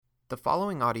The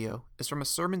following audio is from a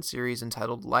sermon series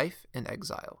entitled Life in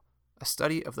Exile, a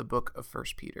study of the book of 1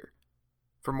 Peter.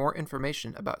 For more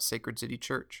information about Sacred City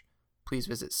Church, please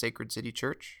visit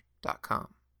sacredcitychurch.com.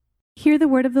 Hear the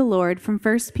word of the Lord from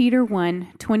 1 Peter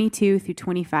 1:22 through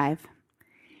 25.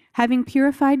 Having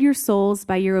purified your souls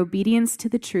by your obedience to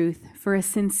the truth for a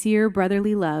sincere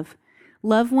brotherly love,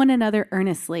 love one another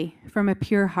earnestly from a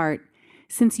pure heart,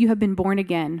 since you have been born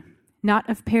again, not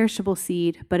of perishable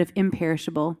seed, but of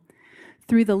imperishable,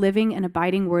 through the living and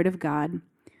abiding word of God.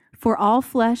 For all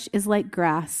flesh is like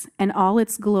grass, and all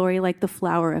its glory like the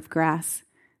flower of grass.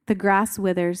 The grass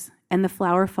withers, and the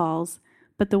flower falls,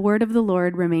 but the word of the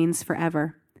Lord remains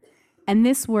forever. And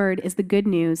this word is the good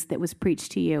news that was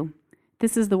preached to you.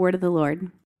 This is the word of the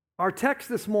Lord. Our text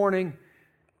this morning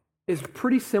is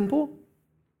pretty simple.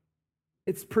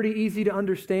 It's pretty easy to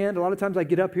understand. A lot of times I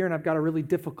get up here and I've got a really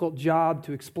difficult job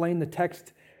to explain the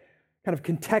text, kind of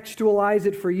contextualize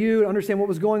it for you, to understand what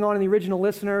was going on in the original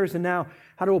listeners and now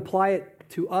how to apply it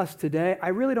to us today. I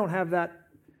really don't have that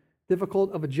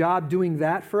difficult of a job doing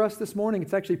that for us this morning.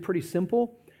 It's actually pretty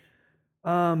simple.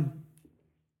 But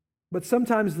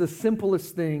sometimes the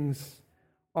simplest things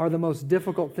are the most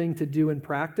difficult thing to do in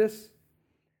practice.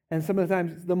 And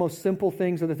sometimes the most simple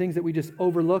things are the things that we just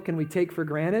overlook and we take for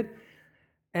granted.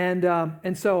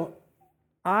 And so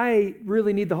I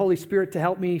really need the Holy Spirit to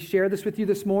help me share this with you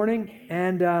this morning.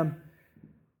 And I'm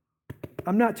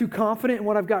not too confident in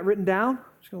what I've got written down. I'm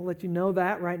just going to let you know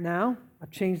that right now.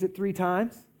 I've changed it 3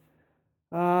 times.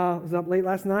 I was up late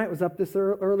last night. Was up this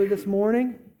early this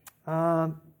morning.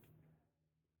 I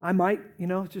might,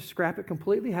 just scrap it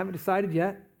completely. Haven't decided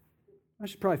yet. I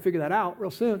should probably figure that out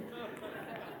real soon.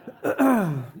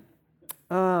 And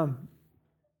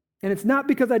it's not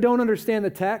because I don't understand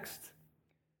the text.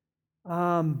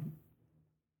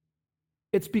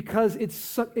 It's because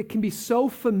it can be so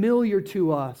familiar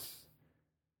to us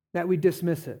that we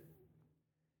dismiss it.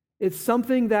 It's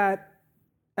something that,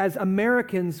 as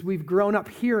Americans, we've grown up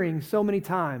hearing so many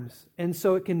times, and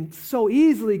so it can so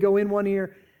easily go in one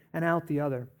ear and out the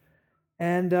other.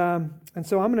 And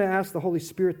so I'm going to ask the Holy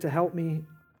Spirit to help me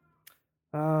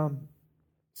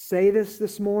say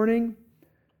this morning,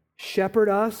 shepherd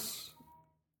us.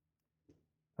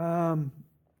 Can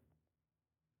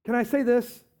I say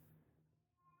this?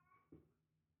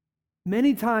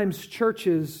 Many times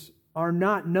churches are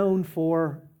not known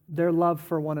for their love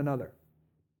for one another.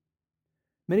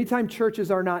 Many times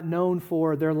churches are not known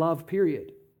for their love,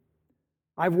 period.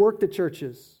 I've worked at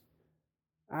churches.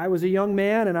 I was a young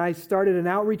man and I started an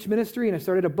outreach ministry and I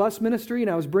started a bus ministry and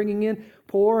I was bringing in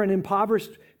poor and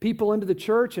impoverished people into the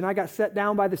church, and I got set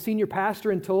down by the senior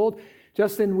pastor and told,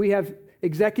 Justin, we have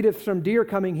executives from Deere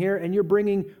coming here and you're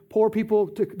bringing poor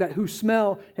people who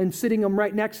smell and sitting them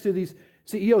right next to these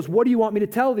CEOs. What do you want me to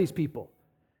tell these people?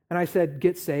 And I said,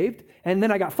 get saved. And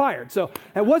then I got fired. So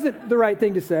that wasn't the right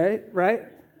thing to say, right?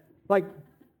 Like,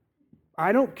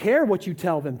 I don't care what you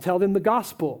tell them. Tell them the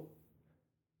gospel.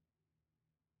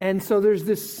 And so there's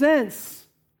this sense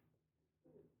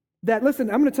that, listen,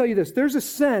 I'm going to tell you this. There's a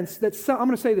sense that, I'm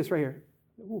going to say this right here.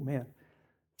 Oh, man.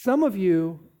 Some of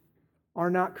you are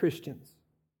not Christians.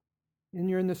 And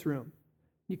you're in this room.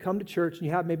 You come to church and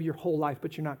you have maybe your whole life,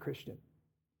 but you're not Christian.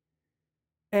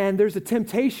 And there's a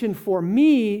temptation for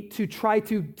me to try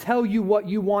to tell you what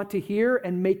you want to hear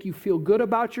and make you feel good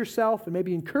about yourself and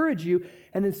maybe encourage you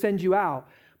and then send you out.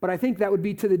 But I think that would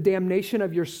be to the damnation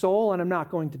of your soul, and I'm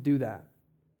not going to do that.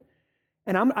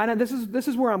 And this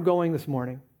is where I'm going this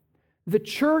morning. The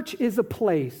church is a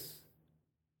place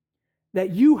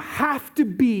that you have to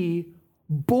be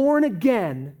born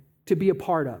again to be a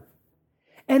part of.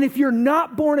 And if you're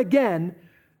not born again,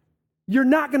 you're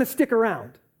not going to stick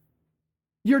around.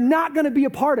 You're not going to be a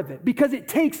part of it because it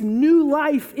takes new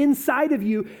life inside of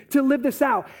you to live this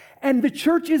out. And the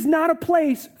church is not a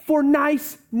place for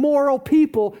nice, moral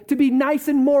people to be nice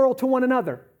and moral to one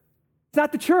another. It's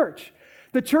not the church.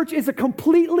 The church is a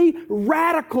completely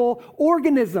radical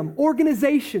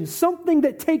organization, something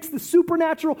that takes the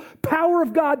supernatural power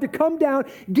of God to come down,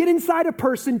 get inside a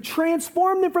person,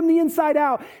 transform them from the inside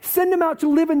out, send them out to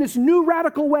live in this new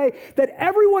radical way that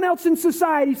everyone else in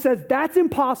society says, that's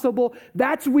impossible,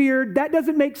 that's weird, that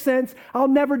doesn't make sense, I'll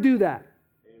never do that.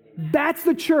 Amen. That's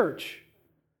the church.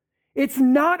 It's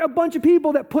not a bunch of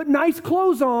people that put nice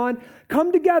clothes on,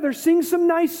 come together, sing some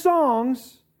nice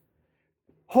songs.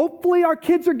 Hopefully our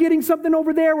kids are getting something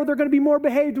over there where they're going to be more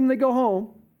behaved when they go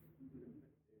home.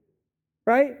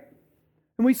 Right?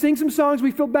 And we sing some songs,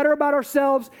 we feel better about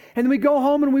ourselves, and then we go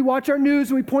home and we watch our news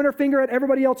and we point our finger at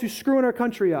everybody else who's screwing our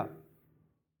country up.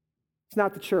 It's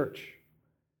not the church.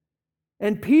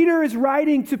 And Peter is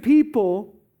writing to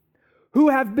people who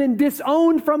have been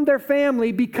disowned from their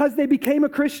family because they became a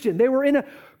Christian. They were in a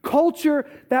culture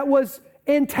that was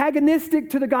antagonistic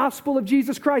to the gospel of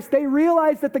Jesus Christ. They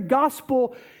realized that the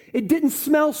gospel, it didn't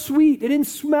smell sweet. It didn't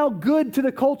smell good to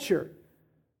the culture.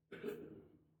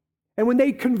 And when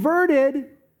they converted,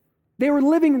 they were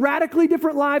living radically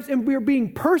different lives, and we were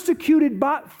being persecuted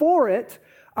for it,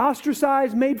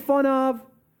 ostracized, made fun of.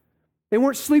 They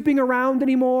weren't sleeping around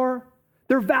anymore.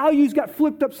 Their values got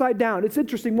flipped upside down. It's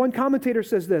interesting. One commentator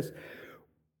says this: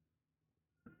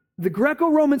 the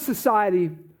Greco-Roman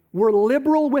society were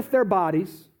liberal with their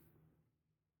bodies.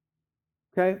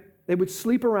 Okay? They would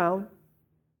sleep around.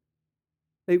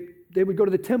 They would go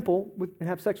to the temple and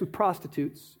have sex with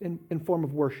prostitutes in form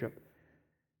of worship.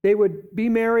 They would be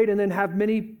married and then have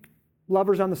many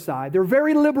lovers on the side. They're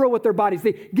very liberal with their bodies.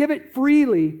 They give it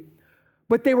freely,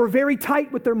 but they were very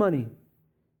tight with their money.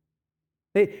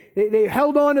 They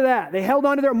held on to that. They held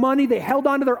on to their money. They held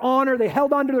on to their honor. They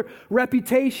held on to their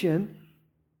reputation.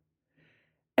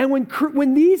 And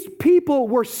when these people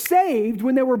were saved,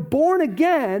 when they were born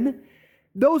again,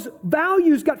 those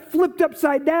values got flipped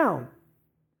upside down.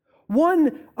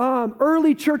 One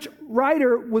early church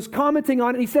writer was commenting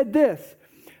on it. He said this: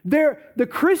 the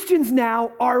Christians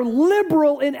now are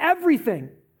liberal in everything.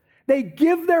 They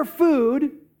give their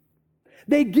food,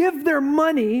 they give their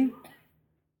money,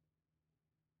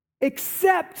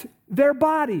 except their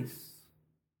bodies.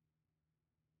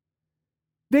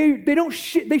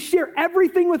 They share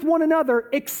everything with one another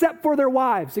except for their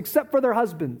wives, except for their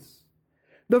husbands.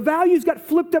 The values got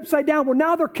flipped upside down. Well,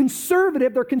 now they're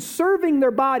conservative. They're conserving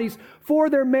their bodies for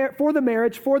the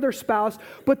marriage, for their spouse,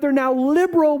 but they're now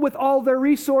liberal with all their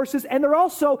resources, and they're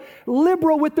also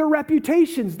liberal with their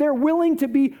reputations. They're willing to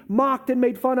be mocked and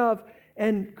made fun of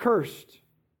and cursed.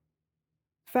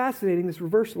 Fascinating, this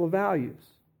reversal of values.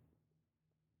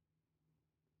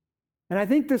 And I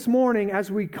think this morning,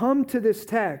 as we come to this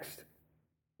text,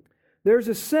 there's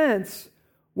a sense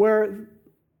where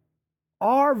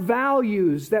our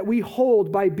values that we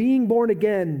hold by being born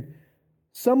again,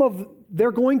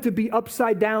 they're going to be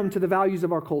upside down to the values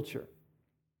of our culture.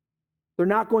 They're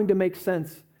not going to make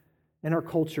sense in our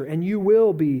culture, and you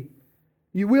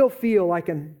will feel like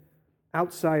an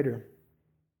outsider.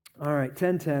 All right,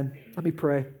 10:10. Let me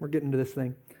pray. We're getting to this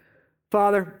thing.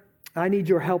 Father, I need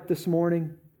your help this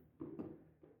morning.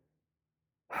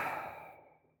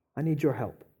 I need your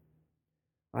help.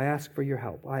 I ask for your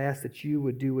help. I ask that you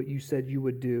would do what you said you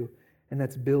would do, and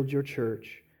that's build your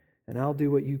church. And I'll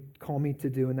do what you call me to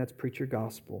do, and that's preach your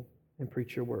gospel and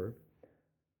preach your word.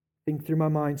 Think through my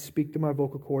mind, speak through my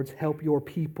vocal cords, help your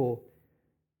people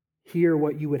hear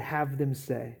what you would have them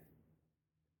say.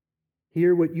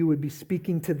 Hear what you would be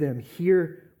speaking to them.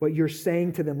 Hear what you're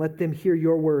saying to them. Let them hear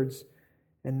your words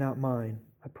and not mine.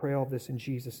 I pray all this in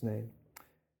Jesus' name.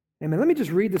 Amen. Let me just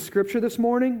read the scripture this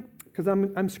morning, because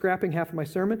I'm scrapping half of my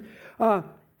sermon.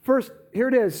 First, here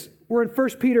it is. We're in 1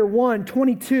 Peter 1,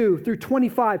 22 through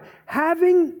 25.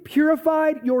 Having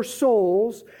purified your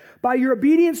souls by your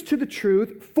obedience to the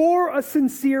truth for a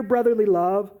sincere brotherly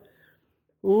love,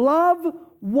 love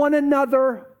one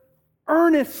another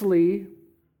earnestly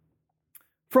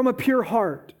from a pure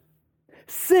heart,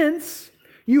 since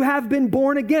you have been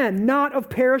born again, not of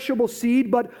perishable seed,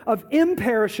 but of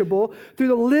imperishable, through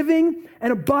the living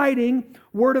and abiding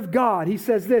Word of God. He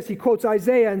says this, he quotes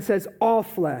Isaiah and says, all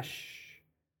flesh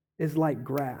is like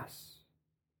grass,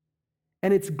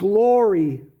 and its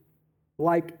glory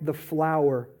like the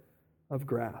flower of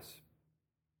grass.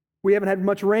 We haven't had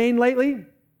much rain lately.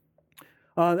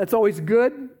 That's always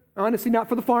good. Honestly, not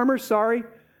for the farmers, sorry.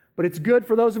 But it's good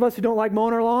for those of us who don't like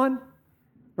mowing our lawn,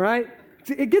 right?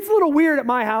 It gets a little weird at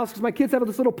my house because my kids have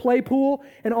this little play pool,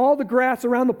 and all the grass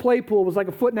around the play pool was like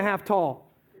 1.5 feet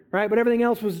tall, right? But everything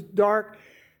else was dark.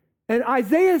 And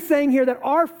Isaiah is saying here that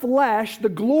our flesh, the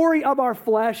glory of our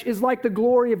flesh, is like the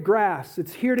glory of grass.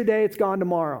 It's here today, it's gone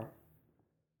tomorrow,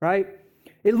 right?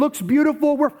 It looks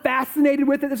beautiful. We're fascinated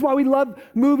with it. That's why we love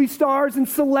movie stars and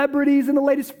celebrities and the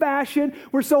latest fashion.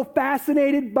 We're so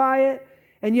fascinated by it.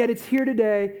 And yet it's here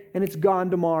today and it's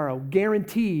gone tomorrow.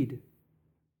 Guaranteed.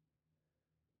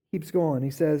 Keeps going.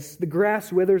 He says, the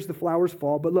grass withers, the flowers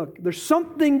fall. But look, there's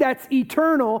something that's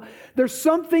eternal. There's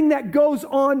something that goes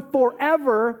on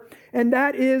forever. And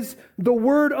that is the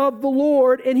word of the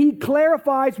Lord. And he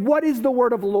clarifies what is the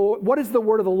word of the Lord. What is the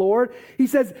word of the Lord? He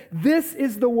says, this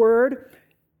is the word,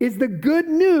 is the good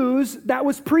news that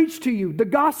was preached to you, the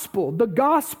gospel. The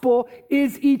gospel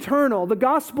is eternal. The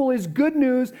gospel is good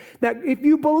news that if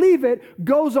you believe it,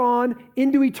 goes on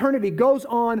into eternity, goes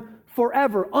on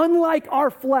forever. Unlike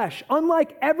our flesh,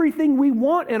 unlike everything we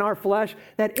want in our flesh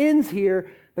that ends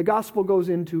here, The gospel goes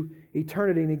into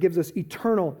eternity, and it gives us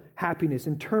eternal happiness,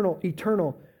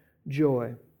 eternal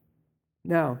joy.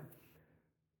 Now,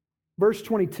 verse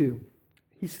 22,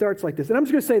 he starts like this. And I'm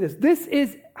just going to say this. This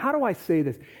is, how do I say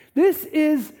this?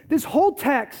 This whole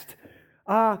text,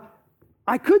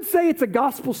 I could say it's a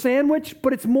gospel sandwich,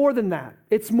 but it's more than that.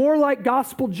 It's more like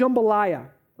gospel jambalaya,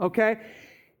 okay?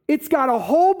 It's got a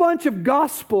whole bunch of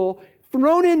gospel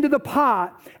thrown into the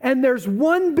pot, and there's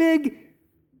one big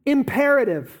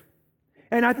imperative.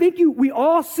 And I think we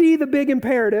all see the big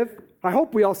imperative. I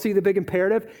hope we all see the big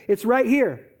imperative. It's right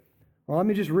here. Well, let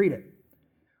me just read it.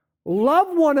 Love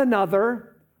one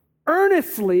another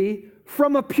earnestly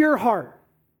from a pure heart.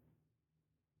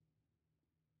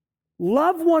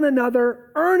 Love one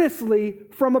another earnestly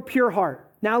from a pure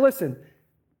heart. Now listen,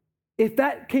 if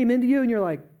that came into you and you're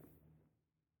like,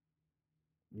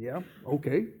 yeah,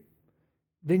 okay,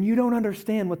 then you don't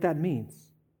understand what that means.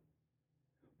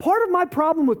 Part of my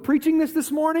problem with preaching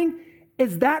this morning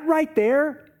is that right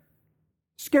there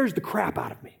scares the crap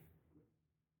out of me.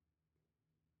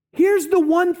 Here's the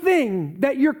one thing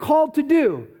that you're called to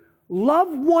do. Love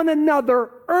one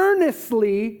another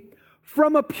earnestly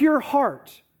from a pure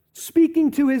heart.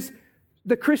 Speaking to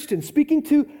the Christians, speaking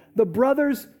to the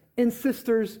brothers and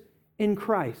sisters in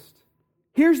Christ.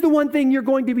 Here's the one thing you're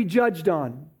going to be judged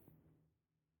on.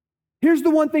 Here's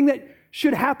the one thing that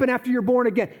should happen after you're born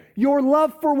again. Your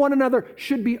love for one another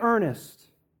should be earnest.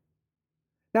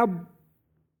 Now,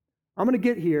 I'm going to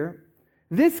get here.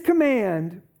 This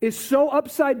command is so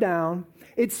upside down,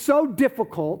 it's so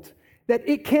difficult that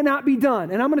it cannot be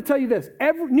done. And I'm going to tell you this,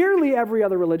 nearly every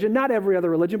other religion, not every other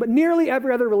religion, but nearly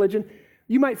every other religion,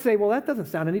 you might say, well, that doesn't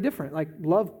sound any different. Like,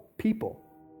 love people.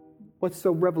 What's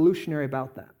so revolutionary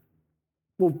about that?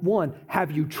 Well, one,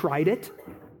 have you tried it?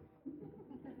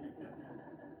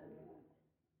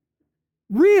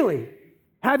 Really?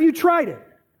 Have you tried it?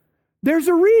 There's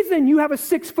a reason you have a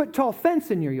 6-foot-tall fence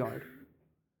in your yard.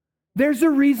 There's a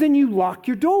reason you lock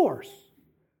your doors.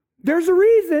 There's a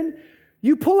reason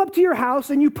you pull up to your house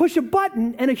and you push a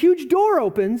button and a huge door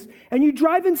opens and you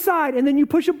drive inside and then you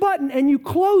push a button and you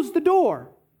close the door.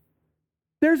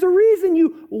 There's a reason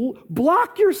you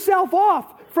block yourself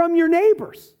off from your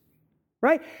neighbors,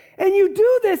 right? And you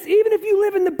do this even if you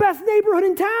live in the best neighborhood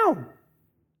in town,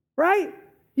 right?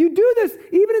 You do this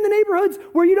even in the neighborhoods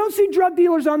where you don't see drug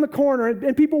dealers on the corner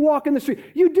and people walk in the street.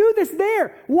 You do this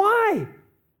there. Why?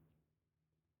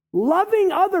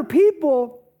 Loving other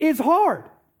people is hard.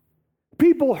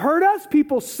 People hurt us.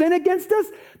 People sin against us.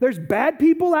 There's bad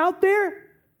people out there.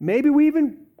 Maybe we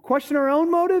even question our own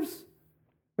motives.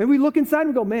 Maybe we look inside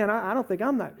and go, man, I don't think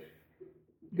I'm that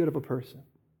good of a person.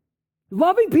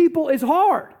 Loving people is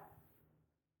hard.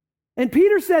 And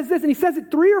Peter says this, and he says it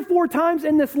 3 or 4 times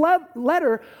in this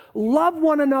letter, love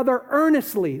one another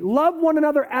earnestly. Love one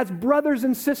another as brothers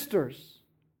and sisters.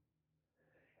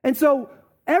 And so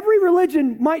every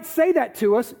religion might say that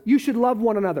to us, you should love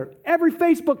one another. Every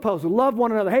Facebook post, love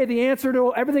one another. Hey, the answer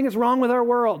to everything that's wrong with our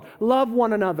world, love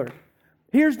one another.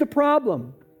 Here's the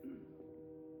problem.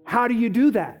 How do you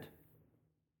do that?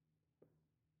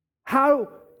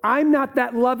 I'm not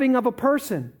that loving of a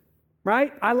person,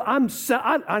 right? I'll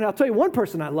tell you one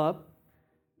person I love.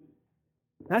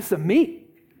 That's the me.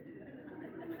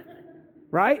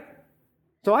 Right?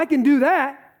 So I can do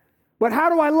that. But how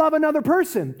do I love another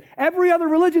person? Every other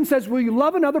religion says, well, you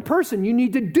love another person. You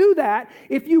need to do that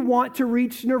if you want to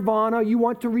reach nirvana, you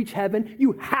want to reach heaven.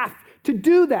 You have to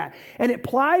do that. And it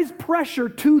applies pressure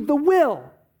to the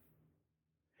will.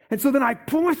 And so then I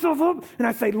pull myself up and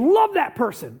I say, love that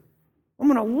person. I'm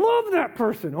going to love that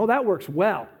person. Oh, that works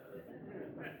well.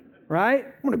 Right?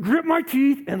 I'm going to grit my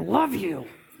teeth and love you.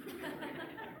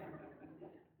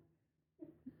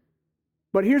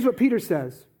 But here's what Peter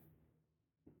says.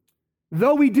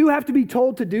 Though we do have to be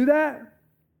told to do that,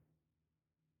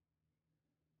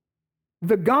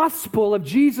 the gospel of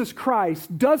Jesus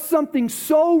Christ does something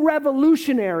so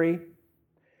revolutionary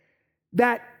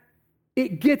that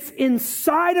it gets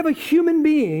inside of a human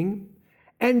being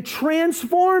and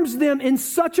transforms them in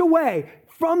such a way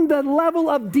from the level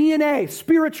of DNA,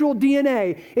 spiritual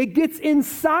DNA. It gets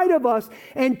inside of us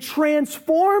and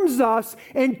transforms us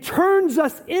and turns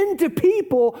us into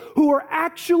people who are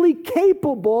actually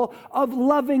capable of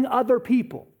loving other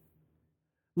people.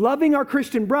 Loving our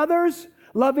Christian brothers,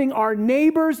 loving our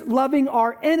neighbors, loving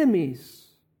our enemies.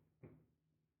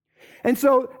 And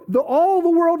so all the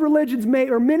world religions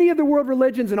many of the world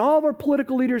religions and all of our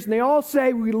political leaders, and they all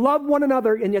say we love one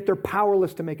another, and yet they're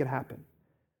powerless to make it happen.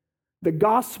 The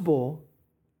gospel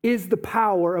is the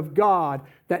power of God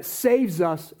that saves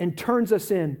us and turns us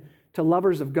in to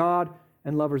lovers of God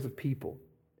and lovers of people.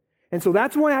 And so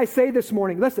that's why I say this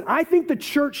morning, listen, I think the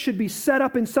church should be set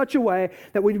up in such a way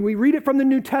that when we read it from the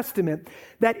New Testament,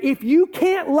 that if you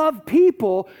can't love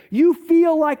people, you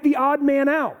feel like the odd man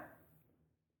out.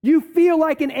 You feel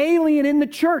like an alien in the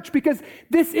church because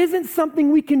this isn't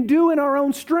something we can do in our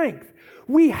own strength.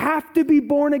 We have to be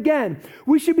born again.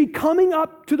 We should be coming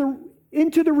up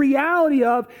into the reality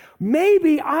of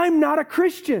maybe I'm not a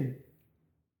Christian.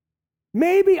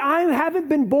 Maybe I haven't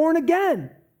been born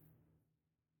again.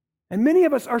 And many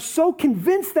of us are so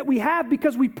convinced that we have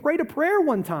because we prayed a prayer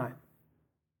one time.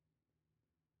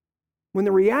 When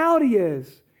the reality is,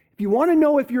 if you want to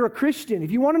know if you're a Christian,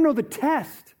 if you want to know the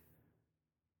test,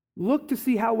 look to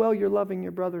see how well you're loving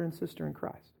your brother and sister in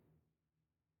Christ.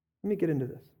 Let me get into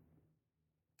this.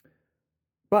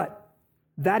 But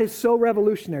that is so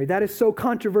revolutionary. That is so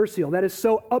controversial. That is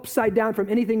so upside down from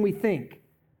anything we think.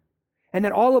 And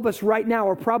that all of us right now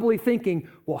are probably thinking,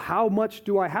 well, how much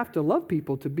do I have to love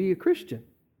people to be a Christian?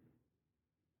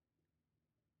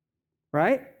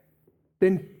 Right?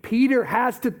 Then Peter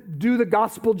has to do the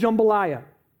gospel jambalaya,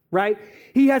 right?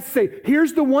 He has to say,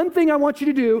 here's the one thing I want you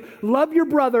to do. Love your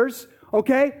brothers,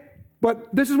 okay?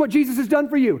 But this is what Jesus has done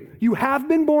for you. You have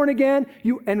been born again.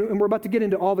 And we're about to get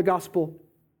into all the gospel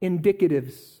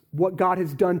indicatives, what God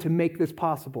has done to make this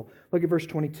possible. Look at verse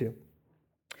 22.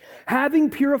 Having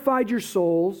purified your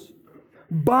souls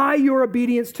by your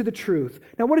obedience to the truth.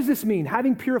 Now, what does this mean?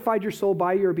 Having purified your soul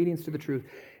by your obedience to the truth.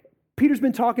 Peter's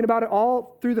been talking about it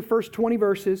all through the first 21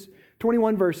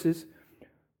 verses.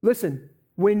 Listen,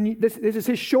 this is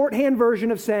his shorthand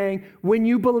version of saying, when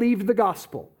you believed the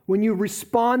gospel, when you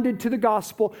responded to the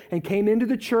gospel and came into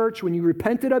the church, when you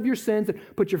repented of your sins and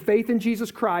put your faith in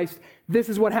Jesus Christ, this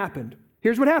is what happened.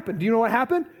 Here's what happened. Do you know what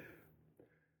happened?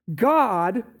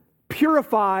 God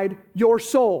purified your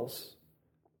souls.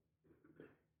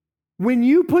 When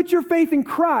you put your faith in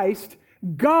Christ,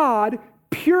 God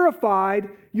purified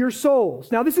your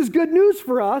souls. Now, this is good news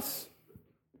for us.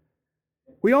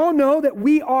 We all know that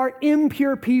we are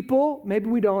impure people. Maybe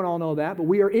we don't all know that, but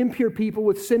we are impure people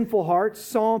with sinful hearts.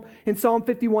 In Psalm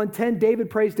 51:10, David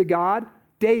prays to God.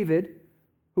 David,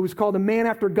 who was called a man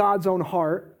after God's own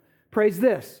heart, prays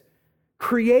this: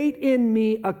 create in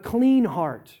me a clean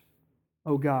heart,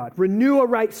 O God. Renew a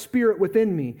right spirit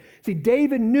within me. See,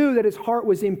 David knew that his heart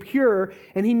was impure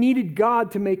and he needed God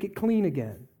to make it clean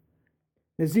again.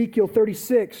 Ezekiel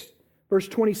 36, verse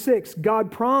 26,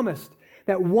 God promised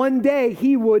that one day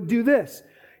he would do this.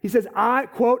 He says, I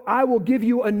will give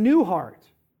you a new heart,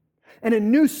 and a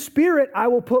new spirit I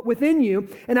will put within you,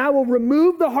 and I will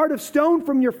remove the heart of stone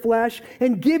from your flesh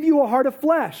and give you a heart of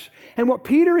flesh. And what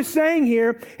Peter is saying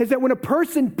here is that when a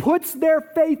person puts their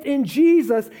faith in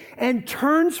Jesus and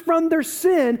turns from their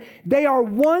sin, they are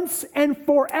once and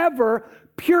forever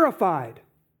purified.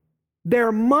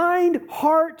 Their mind,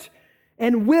 heart,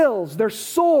 and wills, their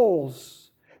souls,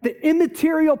 the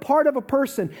immaterial part of a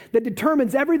person that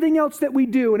determines everything else that we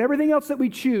do and everything else that we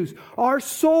choose. Our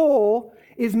soul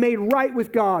is made right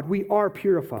with God. We are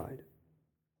purified.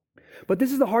 But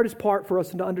this is the hardest part for us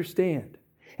to understand.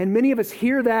 And many of us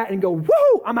hear that and go,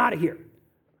 woo, I'm out of here.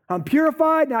 I'm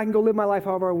purified, now I can go live my life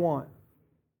however I want.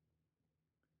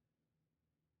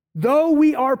 Though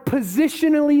we are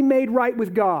positionally made right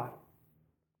with God,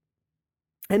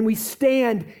 and we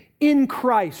stand in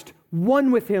Christ,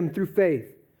 one with Him through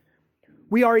faith,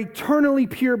 we are eternally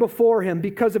pure before Him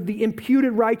because of the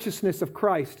imputed righteousness of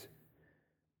Christ.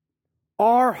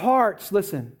 Our hearts,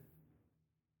 listen,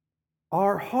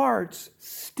 our hearts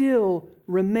still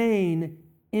remain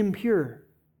impure.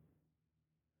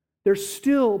 They're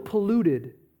still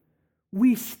polluted.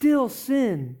 We still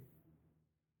sin.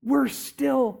 We're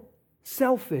still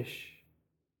selfish.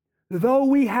 Though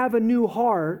we have a new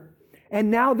heart, and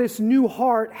now this new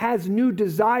heart has new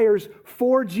desires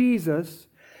for Jesus,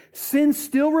 sin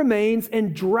still remains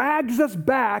and drags us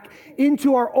back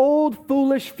into our old,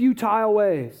 foolish, futile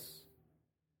ways.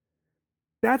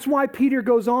 That's why Peter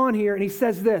goes on here and he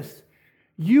says this: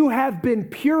 you have been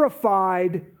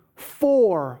purified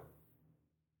for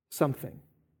something.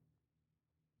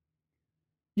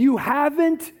 You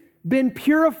haven't been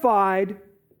purified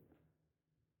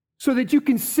so that you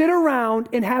can sit around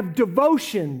and have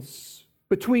devotions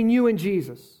between you and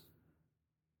Jesus.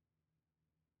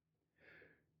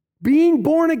 Being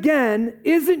born again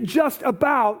isn't just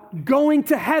about going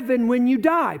to heaven when you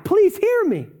die. Please hear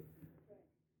me.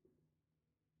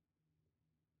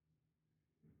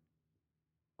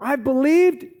 I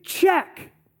believed,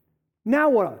 check. Now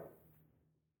what?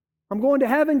 I'm going to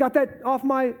heaven, got that off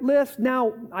my list.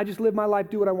 Now I just live my life,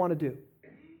 do what I want to do.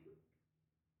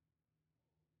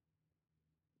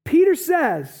 Peter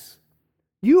says,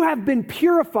 you have been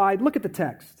purified. Look at the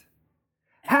text.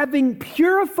 having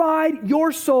purified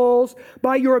your souls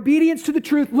by your obedience to the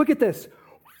truth, look at this,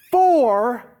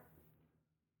 for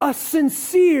a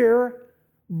sincere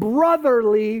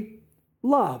brotherly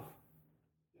love.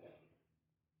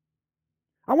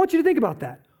 I want you to think about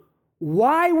that.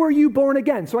 Why were you born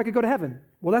again? So I could go to heaven.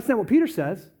 Well, that's not what Peter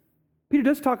says. Peter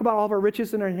does talk about all of our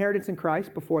riches and our inheritance in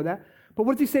Christ before that. But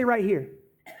what does he say right here?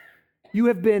 You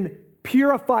have been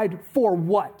purified for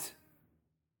what?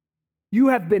 You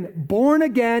have been born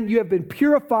again. You have been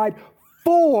purified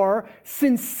for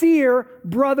sincere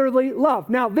brotherly love.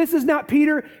 Now, this is not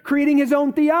Peter creating his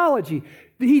own theology.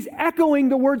 He's echoing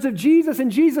the words of Jesus,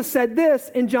 and Jesus said this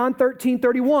in John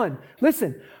 13:31.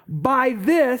 Listen, by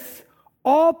this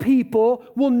all people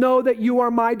will know that you are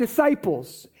my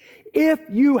disciples, if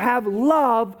you have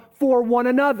love for one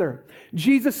another.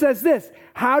 Jesus says this,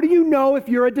 how do you know if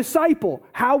you're a disciple?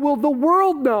 How will the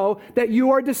world know that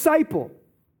you are a disciple?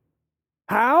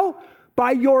 How?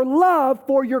 By your love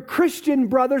for your Christian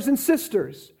brothers and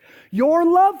sisters. Your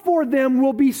love for them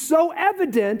will be so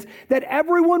evident that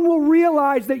everyone will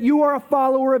realize that you are a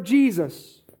follower of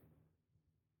Jesus.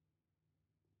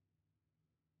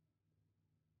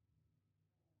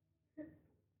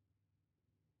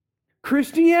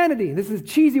 Christianity, this is a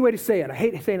cheesy way to say it. I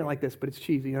hate saying it like this, but it's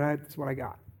cheesy, and that's what I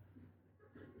got.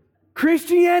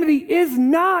 Christianity is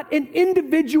not an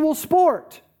individual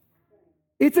sport.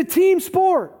 It's a team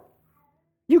sport.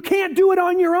 You can't do it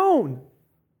on your own.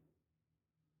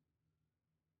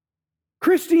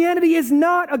 Christianity is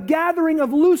not a gathering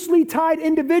of loosely tied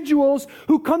individuals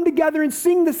who come together and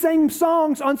sing the same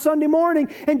songs on Sunday morning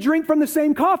and drink from the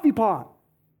same coffee pot.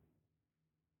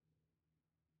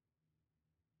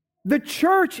 The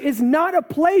church is not a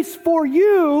place for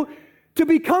you to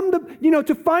become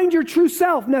to find your true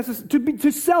self,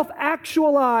 to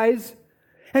self-actualize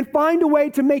and find a way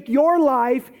to make your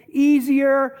life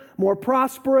easier, more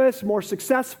prosperous, more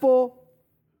successful.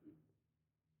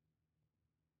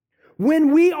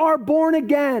 When we are born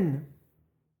again,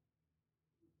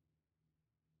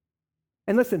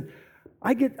 and listen,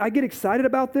 I get excited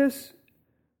about this,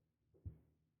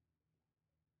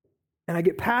 and I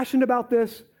get passionate about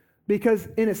this, because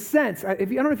in a sense, I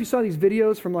don't know if you saw these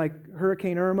videos from like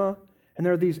Hurricane Irma, and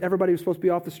there are these, everybody was supposed to be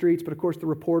off the streets, but of course the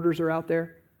reporters are out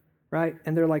there, right?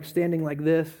 And they're like standing like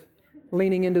this,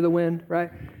 leaning into the wind,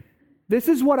 right? This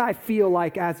is what I feel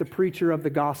like as a preacher of the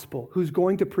gospel who's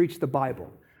going to preach the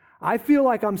Bible. I feel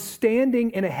like I'm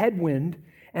standing in a headwind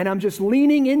and I'm just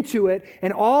leaning into it,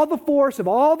 and all the force of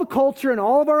all the culture and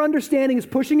all of our understanding is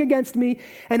pushing against me,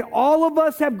 and all of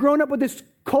us have grown up with this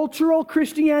cultural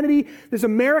Christianity, this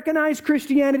Americanized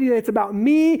Christianity that's about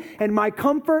me and my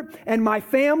comfort and my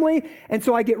family, and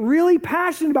so I get really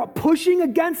passionate about pushing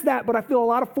against that, but I feel a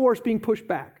lot of force being pushed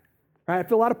back. Right? I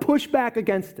feel a lot of pushback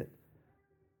against it.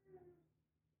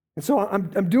 And so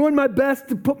I'm doing my best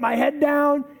to put my head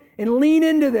down and lean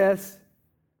into this,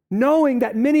 knowing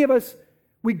that many of us,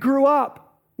 we grew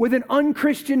up with an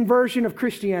unchristian version of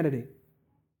Christianity.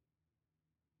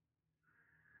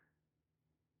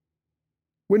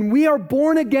 When we are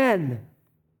born again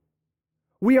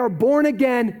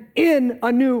in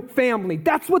a new family.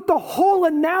 That's what the whole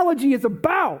analogy is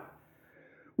about.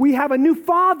 We have a new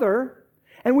father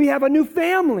and we have a new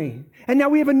family, and now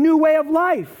we have a new way of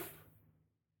life.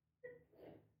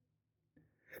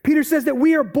 Peter says that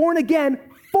we are born again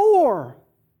for.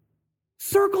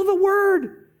 Circle the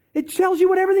word. It tells you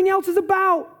what everything else is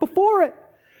about before it.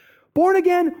 Born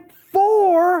again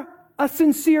for a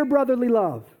sincere brotherly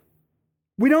love.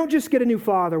 We don't just get a new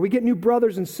father. We get new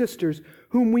brothers and sisters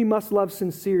whom we must love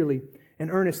sincerely and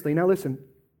earnestly. Now listen,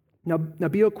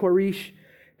 Nabil Qureshi,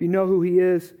 if you know who he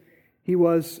is, he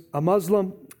was a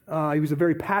Muslim. He was a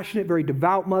very passionate, very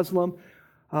devout Muslim.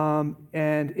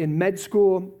 And in med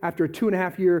school, after a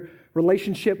 2.5-year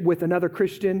relationship with another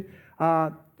Christian,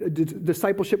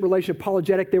 discipleship relationship,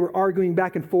 apologetic, they were arguing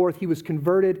back and forth. He was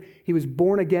converted. He was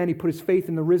born again. He put his faith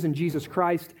in the risen Jesus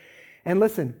Christ. And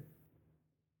listen,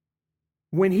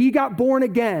 when he got born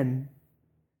again,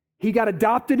 he got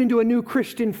adopted into a new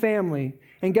Christian family.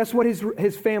 And guess what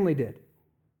his family did?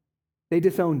 They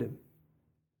disowned him.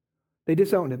 They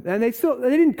disowned him. And they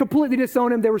didn't completely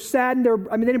disown him. They were saddened.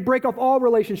 They didn't break off all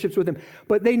relationships with him.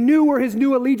 But they knew where his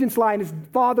new allegiance lay. And his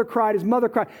father cried, his mother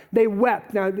cried. They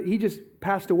wept. Now, he just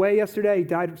passed away yesterday. He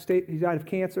died of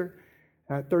cancer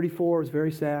at 34. It was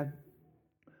very sad.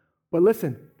 But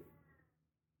listen,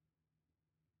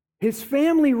 his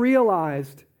family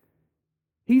realized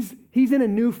he's in a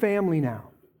new family now.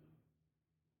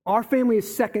 Our family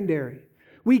is secondary.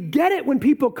 We get it when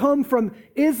people come from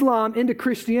Islam into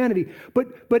Christianity. But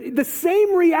the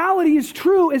same reality is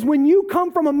true as when you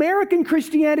come from American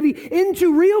Christianity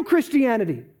into real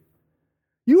Christianity.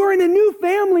 You are in a new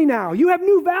family now. You have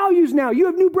new values now. You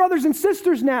have new brothers and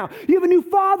sisters now. You have a new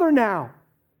father now.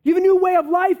 You have a new way of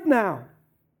life now.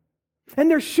 And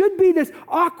there should be this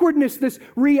awkwardness, this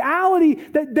reality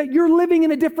that you're living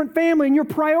in a different family and your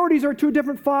priorities are to a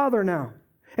different father now.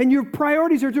 And your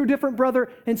priorities are to a different brother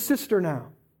and sister now.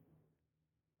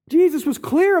 Jesus was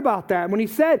clear about that when he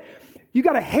said, you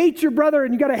got to hate your brother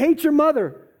and you got to hate your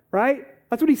mother, right?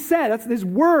 That's what he said. That's his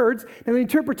words. And the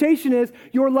interpretation is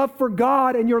your love for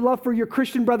God and your love for your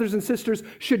Christian brothers and sisters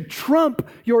should trump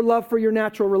your love for your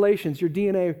natural relations, your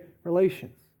DNA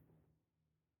relations.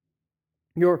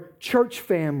 Your church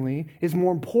family is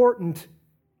more important,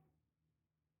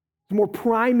 it's more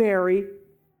primary.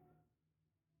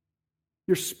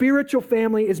 Your spiritual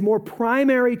family is more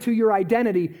primary to your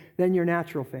identity than your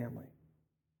natural family.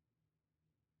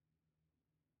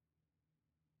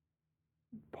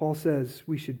 Paul says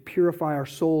we should purify our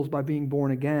souls by being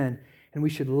born again, and we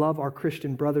should love our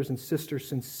Christian brothers and sisters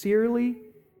sincerely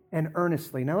and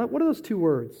earnestly. Now, what are those two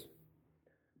words?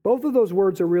 Both of those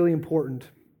words are really important.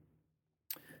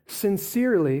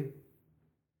 Sincerely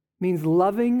means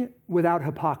loving without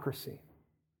hypocrisy.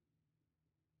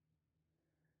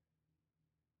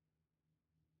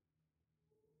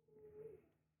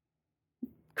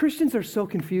 Christians are so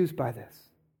confused by this.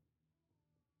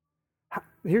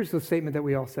 Here's the statement that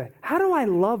we all say. How do I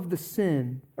love the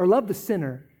sin or love the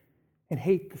sinner and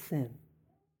hate the sin?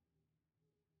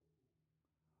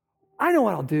 I know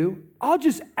what I'll do. I'll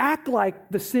just act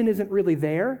like the sin isn't really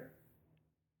there.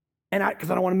 And because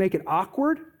I don't want to make it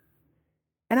awkward.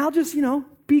 And I'll just,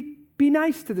 be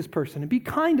nice to this person and be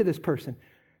kind to this person.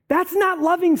 That's not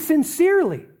loving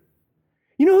sincerely.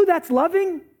 You know who that's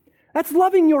loving? That's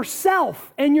loving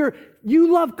yourself, and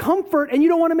you love comfort and you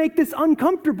don't want to make this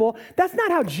uncomfortable. That's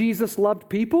not how Jesus loved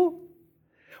people.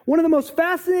 One of the most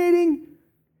fascinating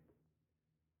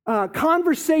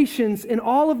conversations in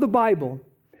all of the Bible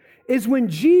is when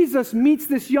Jesus meets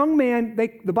this young man,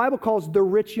 the Bible calls the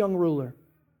rich young ruler.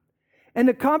 And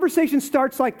the conversation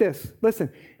starts like this.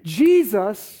 Listen,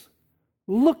 Jesus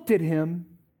looked at him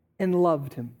and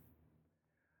loved him.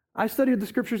 I studied the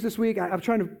scriptures this week. I'm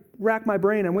trying to rack my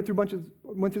brain. I went through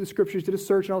the scriptures, did a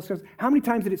search and all this stuff. How many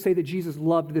times did it say that Jesus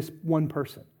loved this one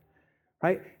person?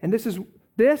 Right? And this,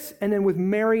 and then with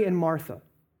Mary and Martha,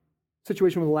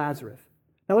 situation with Lazarus.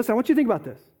 Now listen, I want you to think about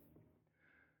this.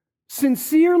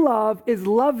 Sincere love is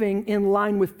loving in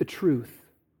line with the truth.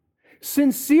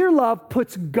 Sincere love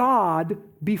puts God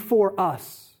before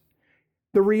us.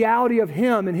 The reality of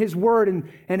Him and His Word and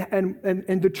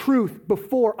the truth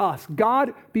before us.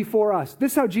 God before us.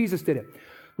 This is how Jesus did it.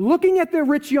 Looking at the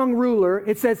rich young ruler,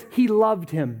 it says He loved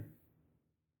him.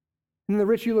 And the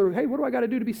rich ruler, hey, what do I got to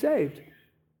do to be saved?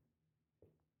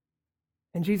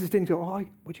 And Jesus didn't go,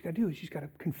 what you got to do is you just got to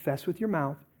confess with your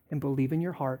mouth and believe in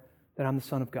your heart that I'm the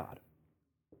Son of God.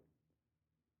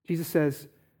 Jesus says,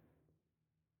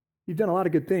 you've done a lot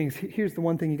of good things. Here's the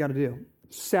one thing you got to do.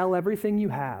 Sell everything you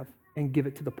have and give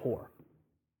it to the poor.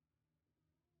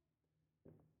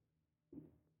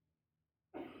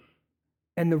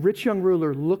 And the rich young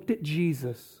ruler looked at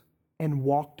Jesus and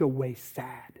walked away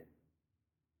sad.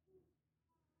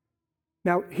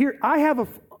 Now, here, I have a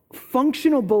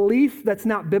functional belief that's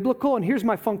not biblical, and here's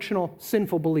my functional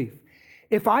sinful belief.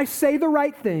 If I say the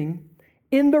right thing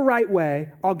in the right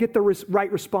way, I'll get the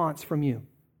right response from you.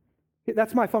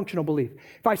 That's my functional belief.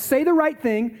 If I say the right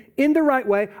thing in the right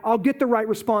way, I'll get the right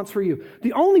response for you.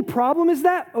 The only problem with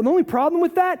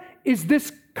that is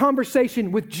this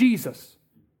conversation with Jesus.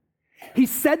 He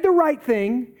said the right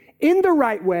thing in the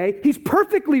right way. He's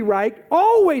perfectly right,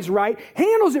 always right,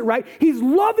 handles it right. He's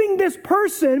loving this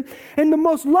person, and the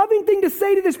most loving thing to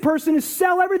say to this person is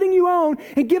sell everything you own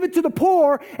and give it to the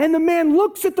poor, and the man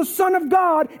looks at the Son of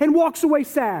God and walks away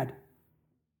sad.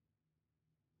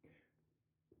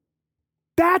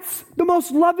 That's the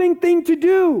most loving thing to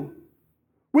do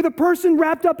with a person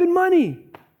wrapped up in money.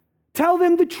 Tell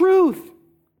them the truth.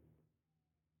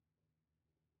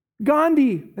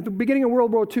 Gandhi, at the beginning of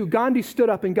World War II, Gandhi stood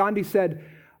up and Gandhi said,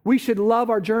 we should love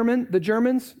the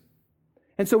Germans,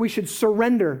 and so we should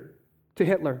surrender to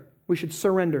Hitler. We should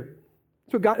surrender.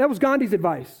 So that was Gandhi's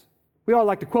advice. We all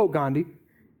like to quote Gandhi.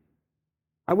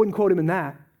 I wouldn't quote him in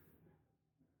that.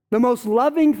 The most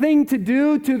loving thing to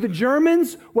do to the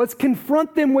Germans was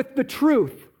confront them with the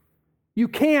truth. You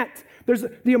can't. There's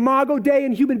the Imago Dei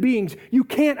in human beings. You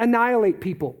can't annihilate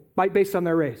people based on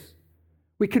their race.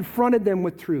 We confronted them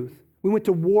with truth. We went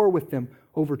to war with them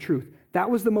over truth. That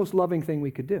was the most loving thing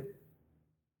we could do.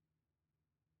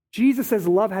 Jesus says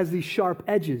love has these sharp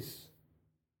edges.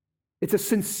 It's a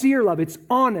sincere love. It's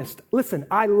honest. Listen,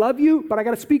 I love you, but I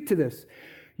got to speak to this.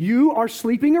 You are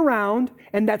sleeping around,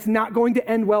 and that's not going to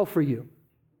end well for you.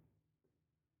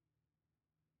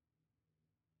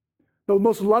 The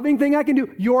most loving thing I can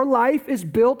do, your life is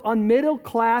built on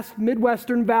middle-class,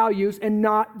 Midwestern values and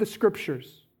not the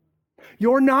Scriptures.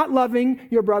 You're not loving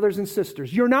your brothers and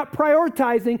sisters. You're not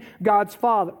prioritizing God's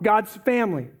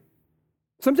family.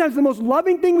 Sometimes the most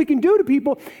loving thing we can do to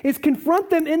people is confront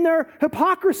them in their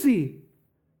hypocrisy.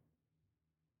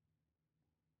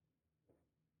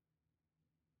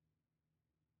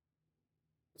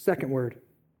 Second word,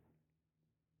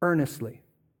 earnestly.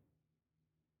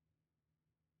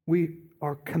 We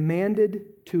are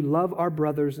commanded to love our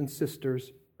brothers and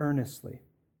sisters earnestly.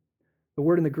 The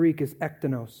word in the Greek is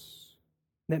ektonos.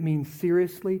 That means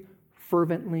seriously,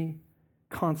 fervently,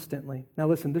 constantly. Now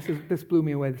listen, this blew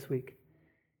me away this week.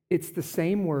 It's the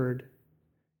same word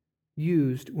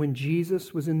used when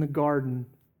Jesus was in the garden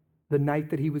the night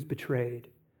that he was betrayed.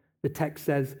 The text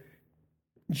says,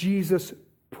 Jesus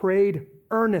prayed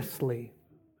earnestly,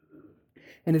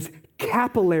 and his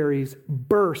capillaries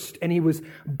burst, and he was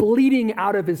bleeding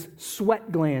out of his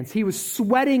sweat glands. He was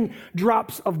sweating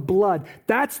drops of blood.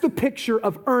 That's the picture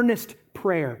of earnest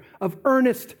prayer, of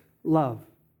earnest love.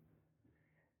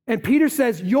 And Peter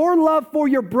says, your love for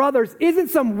your brothers isn't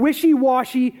some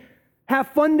wishy-washy, have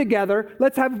fun together,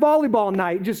 let's have volleyball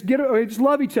night, just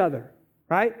love each other,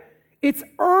 right? It's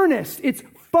earnest, it's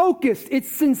focused,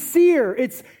 it's sincere,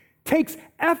 it takes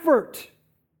effort.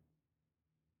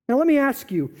 Now let me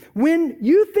ask you, when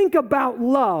you think about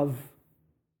love,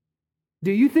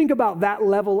 do you think about that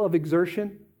level of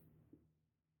exertion?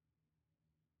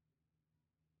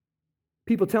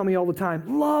 People tell me all the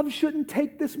time, love shouldn't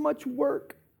take this much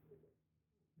work.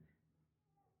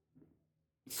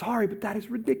 Sorry, but that is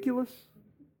ridiculous.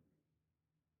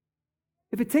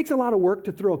 If it takes a lot of work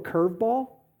to throw a curveball,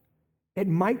 it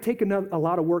might take a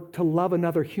lot of work to love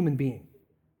another human being.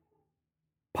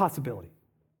 Possibility.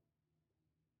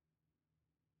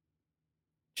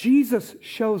 Jesus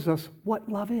shows us what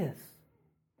love is.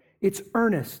 It's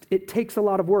earnest. It takes a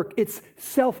lot of work. It's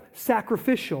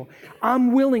self-sacrificial.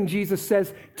 I'm willing, Jesus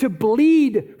says, to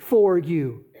bleed for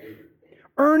you.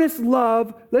 Earnest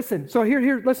love, listen. So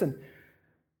here, listen.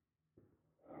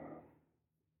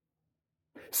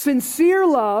 Sincere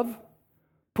love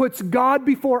puts God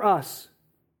before us.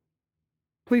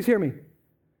 Please hear me.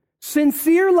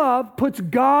 Sincere love puts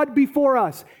God before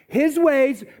us. His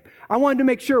ways, I wanted to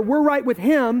make sure we're right with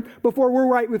Him before we're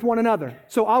right with one another.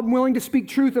 So I'm willing to speak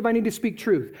truth if I need to speak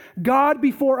truth. God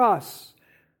before us.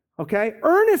 Okay?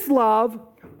 Earnest love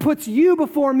puts you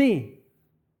before me.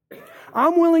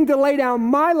 I'm willing to lay down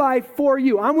my life for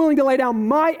you. I'm willing to lay down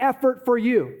my effort for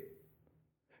you.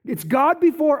 It's God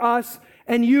before us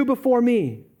and you before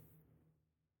me.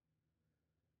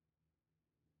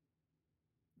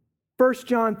 1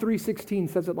 John 3:16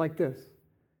 says it like this.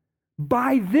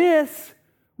 By this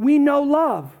we know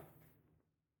love.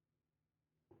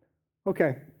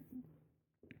 Okay.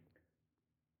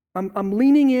 I'm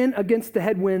leaning in against the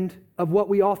headwind of what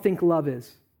we all think love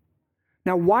is.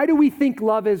 Now, why do we think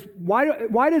love is?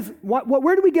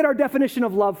 Where do we get our definition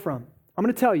of love from? I'm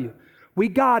going to tell you. We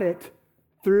got it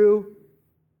through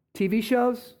TV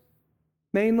shows,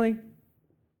 mainly.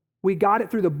 We got it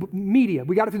through the media.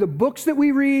 We got it through the books that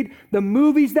we read, the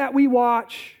movies that we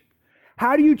watch.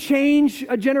 How do you change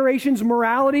a generation's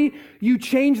morality? You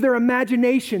change their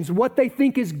imaginations, what they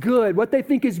think is good, what they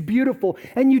think is beautiful.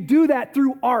 And you do that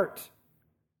through art,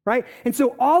 right? And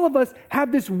so all of us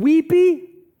have this weepy,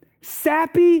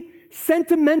 sappy,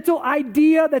 sentimental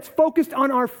idea that's focused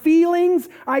on our feelings,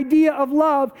 idea of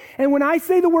love. And when I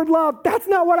say the word love, that's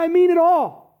not what I mean at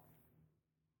all,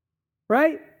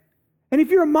 right? And if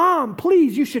you're a mom,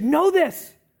 please, you should know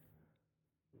this.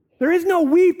 There is no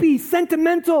weepy,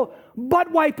 sentimental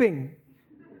butt wiping.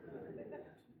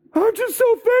 I'm just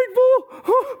so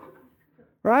thankful.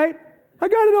 Right? I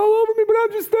got it all over me, but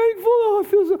I'm just thankful. Oh, I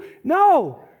feel so...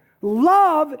 No.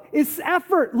 Love is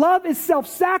effort. Love is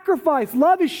self-sacrifice.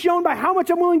 Love is shown by how much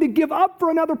I'm willing to give up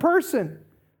for another person.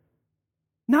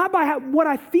 Not by what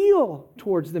I feel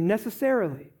towards them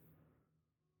necessarily.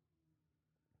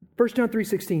 1 John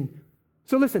 3:16.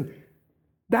 So listen,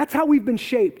 that's how we've been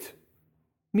shaped.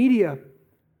 Media.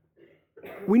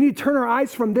 We need to turn our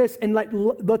eyes from this and let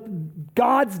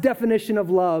God's definition of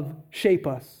love shape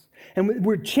us. And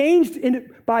we're changed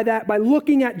by that by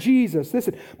looking at Jesus.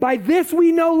 Listen, by this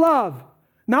we know love.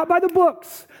 Not by the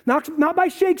books, not by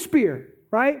Shakespeare,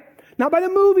 right? Not by the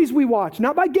movies we watch,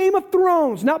 not by Game of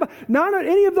Thrones, not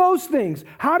any of those things.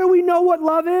 How do we know what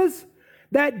love is?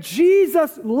 that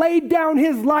Jesus laid down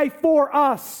his life for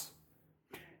us.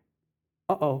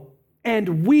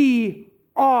 And we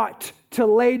ought to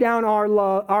lay down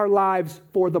our lives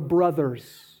for the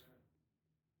brothers.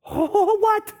 Oh,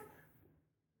 what?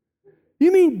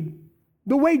 You mean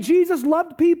the way Jesus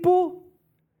loved people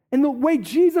and the way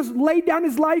Jesus laid down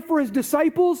his life for his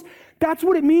disciples, that's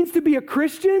what it means to be a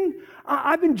Christian?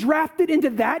 I've been drafted into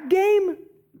that game?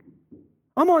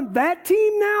 I'm on that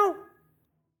team now?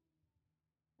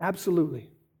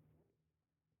 Absolutely.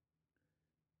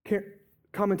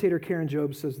 Commentator Karen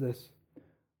Jobes says this: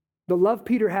 the love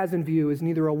Peter has in view is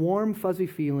neither a warm, fuzzy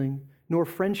feeling nor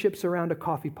friendships around a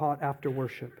coffee pot after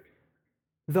worship.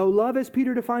 Though love, as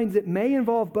Peter defines it, may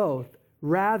involve both,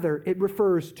 rather it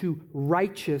refers to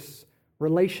righteous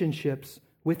relationships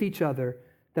with each other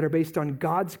that are based on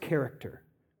God's character,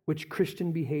 which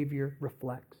Christian behavior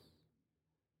reflects.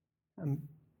 For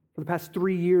the past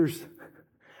 3 years,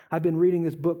 I've been reading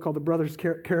this book called The Brothers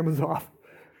Karamazov.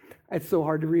 It's so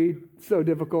hard to read, so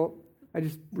difficult. I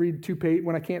just read 2 pages.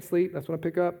 When I can't sleep, that's when I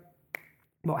pick up.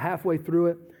 About halfway through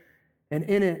it. And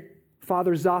in it,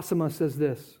 Father Zosima says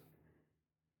this.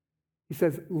 He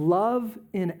says, love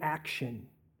in action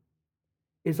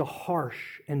is a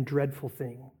harsh and dreadful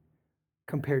thing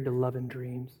compared to love in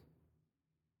dreams.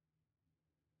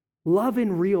 Love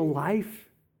in real life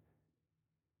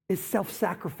is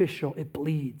self-sacrificial. It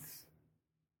bleeds.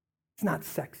 It's not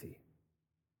sexy.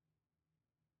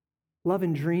 Love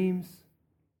in dreams,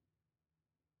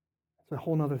 that's a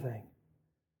whole other thing.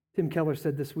 Tim Keller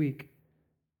said this week,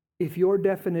 if your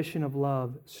definition of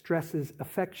love stresses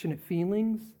affectionate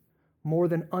feelings more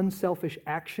than unselfish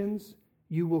actions,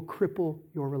 you will cripple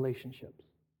your relationships.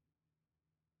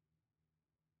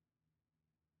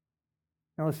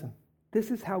 Now listen,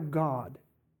 this is how God,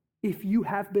 if you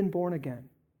have been born again,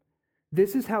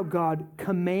 this is how God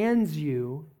commands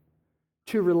you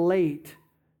to relate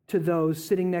to those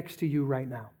sitting next to you right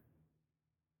now.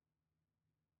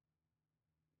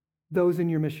 Those in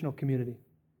your missional community.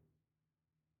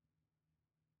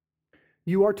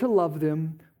 You are to love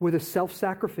them with a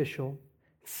self-sacrificial,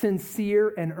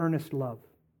 sincere, and earnest love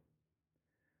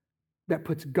that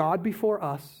puts God before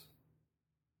us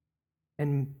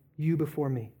and you before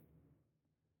me.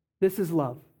 This is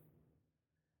love.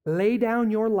 Lay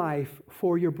down your life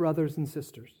for your brothers and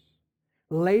sisters.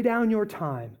 Lay down your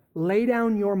time. Lay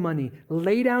down your money.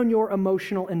 Lay down your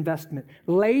emotional investment.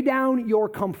 Lay down your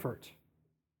comfort.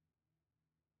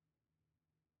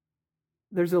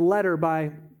 There's a letter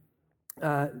by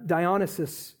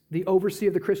Dionysius, the overseer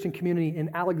of the Christian community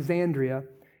in Alexandria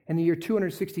in the year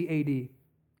 260 AD.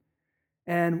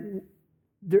 And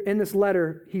in this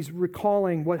letter, he's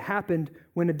recalling what happened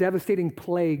when a devastating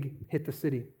plague hit the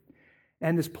city.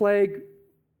 And this plague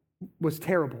was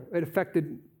terrible. It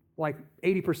affected like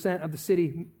 80% of the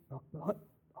city.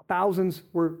 Thousands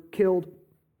were killed.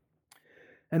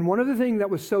 And one of the things that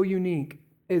was so unique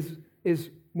is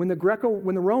when the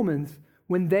Romans,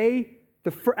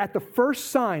 at the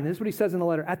first sign, this is what he says in the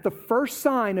letter, at the first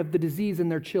sign of the disease in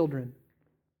their children,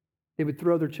 they would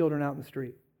throw their children out in the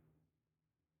street.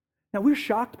 Now, we're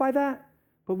shocked by that,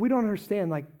 but we don't understand,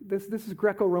 like, this is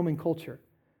Greco-Roman culture.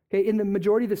 Okay, in the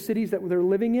majority of the cities that they're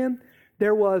living in,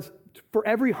 there was, for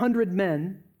every 100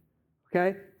 men,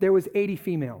 okay, there was 80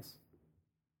 females.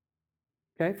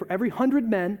 Okay, for every 100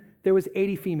 men, there was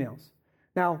 80 females.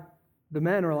 Now, the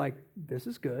men are like, this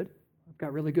is good. I've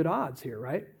got really good odds here,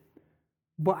 right?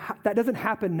 But that doesn't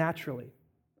happen naturally.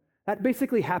 That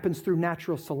basically happens through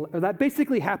that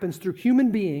basically happens through human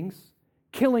beings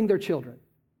killing their children.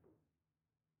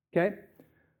 Okay?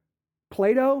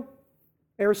 Plato,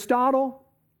 Aristotle,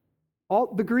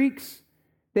 all the Greeks,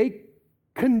 they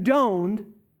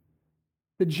condoned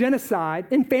the genocide,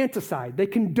 infanticide. They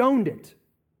condoned it.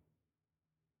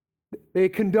 They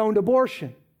condoned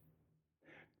abortion.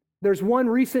 There's one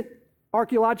recent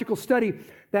archaeological study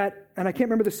that, and I can't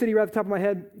remember the city right off the top of my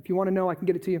head. If you want to know, I can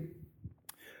get it to you.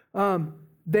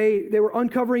 They were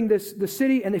uncovering the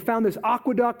city, and they found this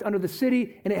aqueduct under the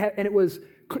city, and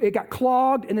it got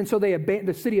clogged, and then so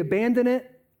the city abandoned it.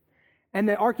 And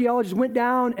the archaeologists went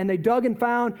down and they dug and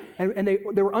found, and they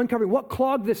were uncovering what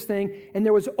clogged this thing, and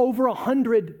there was over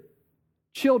 100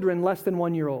 children less than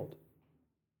 1 year old.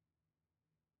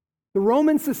 The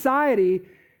Roman society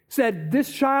said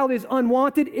this child is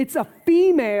unwanted, it's a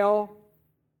female.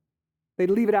 They'd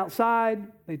leave it outside,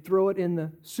 they'd throw it in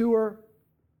the sewer,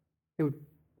 they would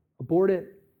abort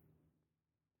it.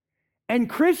 And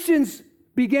Christians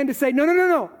began to say,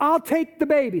 no, I'll take the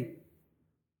baby.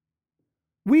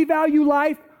 We value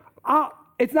life.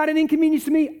 It's not an inconvenience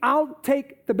to me. I'll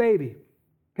take the baby.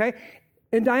 Okay?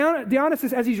 And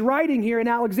Dionysius, as he's writing here in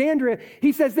Alexandria,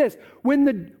 he says this, when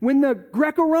the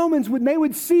Greco-Romans, when they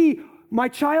would see my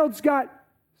child's got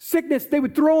sickness, they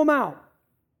would throw him out.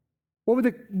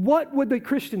 What would the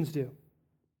Christians do?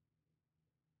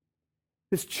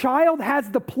 This child has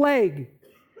the plague,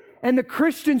 and the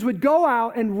Christians would go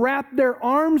out and wrap their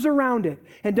arms around it.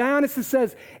 And Dionysius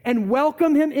says, and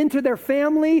welcome him into their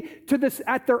family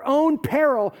at their own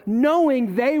peril,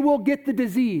 knowing they will get the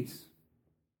disease.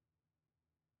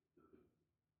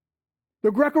 The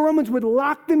Greco-Romans would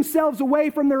lock themselves away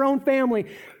from their own family.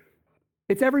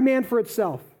 It's every man for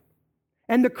itself.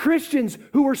 And the Christians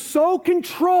who were so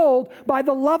controlled by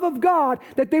the love of God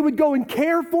that they would go and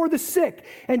care for the sick.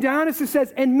 And Dionysius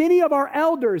says, and many of our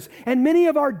elders and many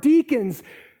of our deacons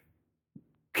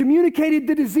communicated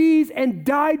the disease and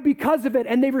died because of it,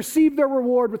 and they received their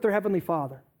reward with their heavenly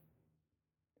Father.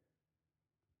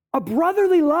 A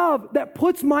brotherly love that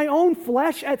puts my own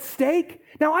flesh at stake.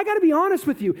 Now, I got to be honest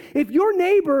with you. If your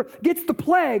neighbor gets the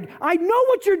plague, I know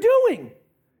what you're doing.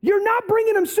 You're not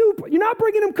bringing him soup. You're not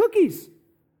bringing him cookies.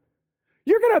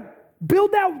 You're going to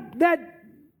build that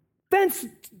fence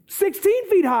 16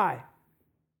 feet high.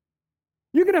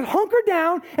 You're going to hunker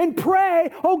down and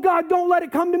pray, oh God, don't let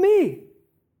it come to me.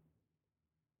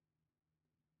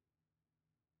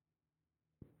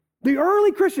 The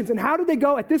early Christians, and how did they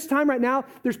go? At this time right now,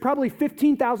 there's probably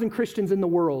 15,000 Christians in the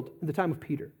world at the time of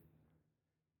Peter.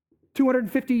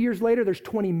 250 years later, there's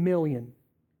 20 million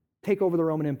take over the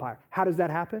Roman Empire. How does that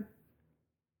happen?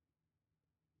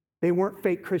 They weren't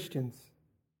fake Christians.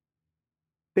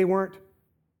 They weren't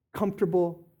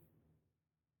comfortable,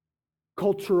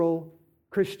 cultural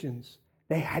Christians.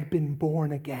 They had been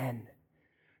born again.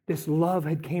 This love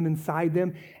had came inside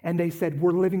them, and they said,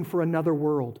 we're living for another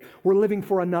world. We're living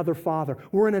for another Father.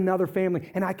 We're in another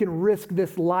family, and I can risk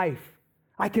this life.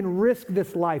 I can risk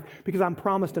this life because I'm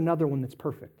promised another one that's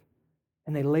perfect.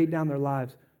 And they laid down their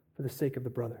lives for the sake of the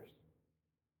brothers.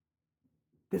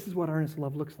 This is what earnest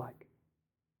love looks like.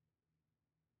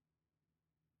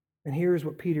 And here's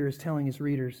what Peter is telling his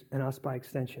readers, and us by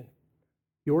extension.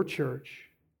 Your church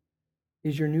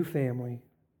is your new family,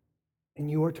 and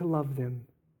you are to love them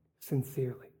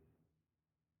sincerely.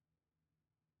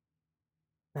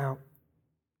 Now,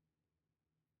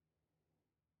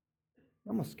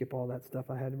 I'm going to skip all that stuff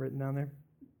I had written down there.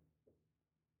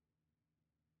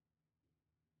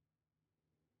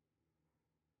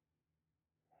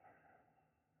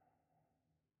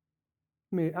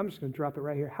 I'm just going to drop it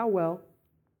right here. How well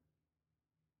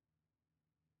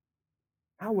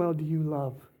do you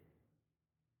love?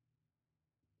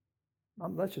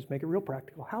 Let's just make it real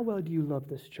practical. How well do you love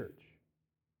this church?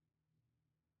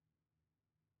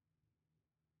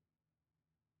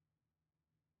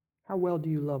 How well do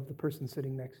you love the person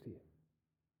sitting next to you?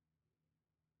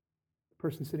 The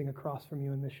person sitting across from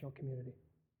you in missional community?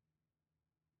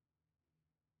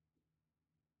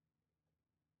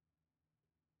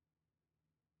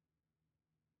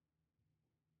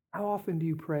 How often do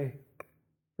you pray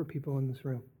for people in this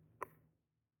room?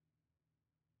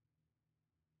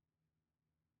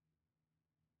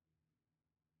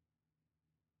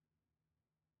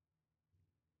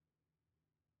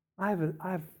 I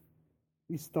have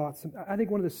these thoughts. I think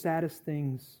one of the saddest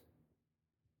things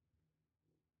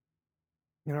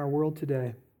in our world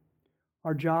today,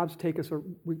 our jobs take us,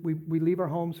 we leave our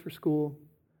homes for school,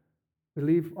 we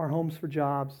leave our homes for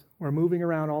jobs, we're moving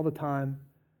around all the time.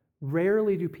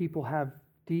 Rarely do people have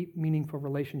deep, meaningful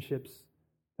relationships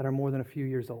that are more than a few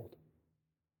years old.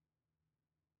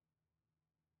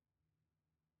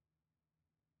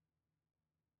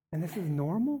 And this is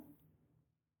normal?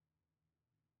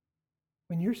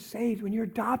 When you're saved, when you're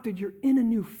adopted, you're in a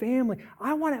new family.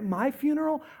 I want at my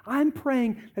funeral, I'm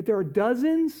praying that there are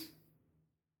dozens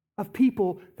of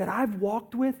people that I've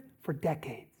walked with for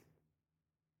decades,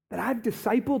 that I've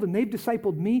discipled and they've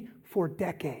discipled me for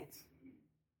decades.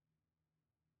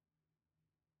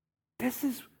 This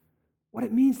is what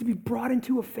it means to be brought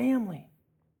into a family.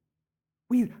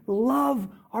 We love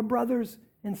our brothers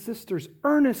and sisters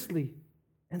earnestly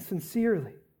and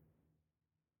sincerely.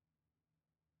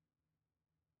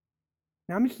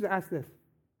 Now, I'm just going to ask this.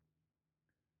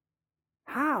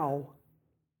 How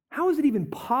is it even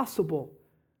possible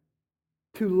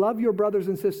to love your brothers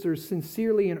and sisters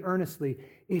sincerely and earnestly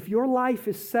if your life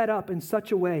is set up in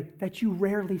such a way that you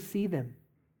rarely see them?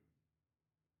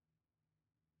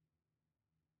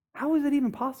 How is it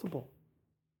even possible?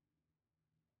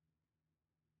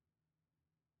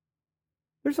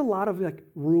 There's a lot of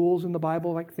rules in the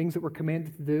Bible, things that we're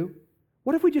commanded to do.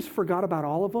 What if we just forgot about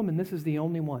all of them and this is the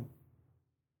only one?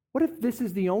 What if this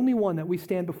is the only one that we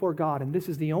stand before God and this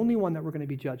is the only one that we're going to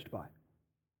be judged by?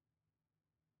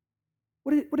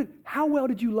 How well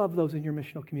did you love those in your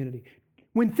missional community?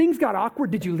 When things got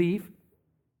awkward, did you leave?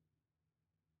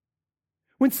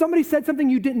 When somebody said something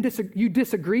you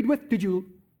disagreed with, did you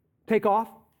take off?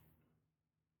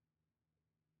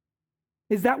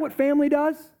 Is that what family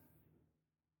does?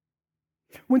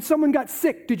 When someone got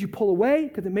sick, did you pull away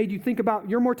because it made you think about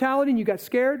your mortality and you got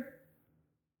scared?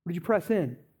 Or did you press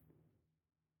in?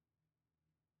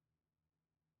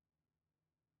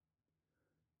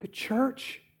 The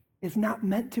church is not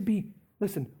meant to be,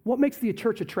 listen, what makes the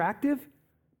church attractive?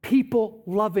 People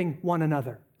loving one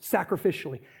another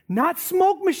sacrificially. Not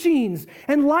smoke machines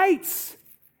and lights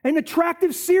and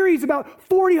attractive series about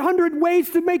 400 ways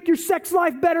to make your sex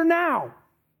life better now.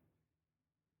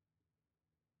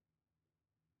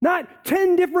 Not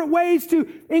 10 different ways to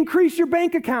increase your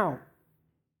bank account.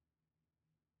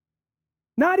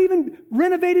 Not even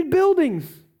renovated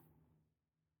buildings.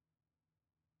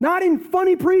 Not in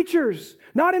funny preachers.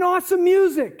 Not in awesome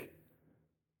music.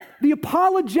 The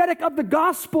apologetic of the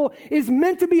gospel is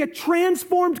meant to be a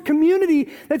transformed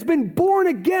community that's been born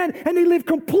again, and they live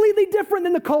completely different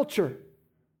than the culture.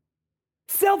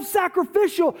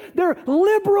 Self-sacrificial. They're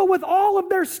liberal with all of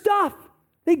their stuff.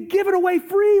 They give it away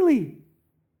freely.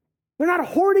 They're not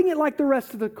hoarding it like the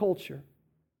rest of the culture.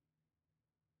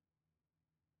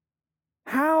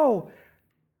 How,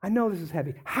 I know this is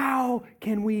heavy, how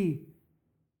can we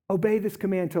obey this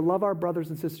command to love our brothers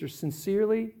and sisters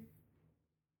sincerely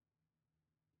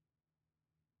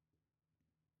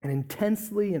and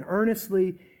intensely and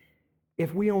earnestly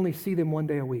if we only see them one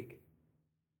day a week?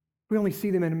 We only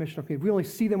see them in a missional community. We only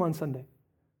see them on Sunday.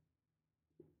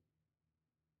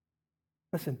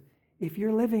 Listen, if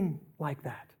you're living like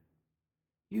that,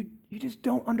 you just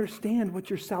don't understand what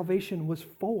your salvation was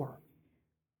for.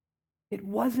 It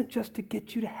wasn't just to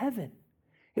get you to heaven.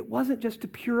 It wasn't just to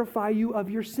purify you of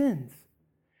your sins.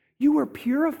 You were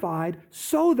purified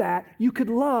so that you could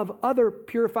love other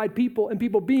purified people and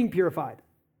people being purified.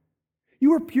 You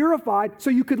were purified so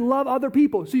you could love other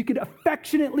people, so you could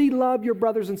affectionately love your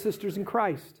brothers and sisters in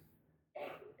Christ.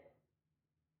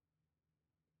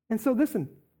 And so listen,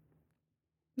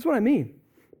 this is what I mean.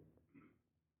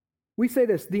 We say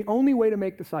this, the only way to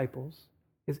make disciples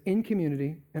is in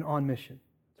community and on mission.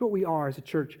 That's what we are as a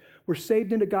church. We're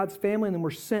saved into God's family and then we're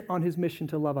sent on His mission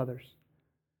to love others.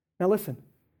 Now listen,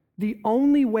 the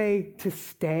only way to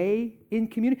stay in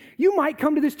community, you might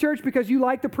come to this church because you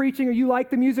like the preaching or you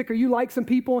like the music or you like some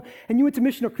people and you went to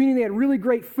missional community, they had really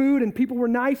great food and people were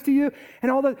nice to you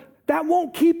and all that. That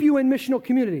won't keep you in missional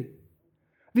community.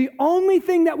 The only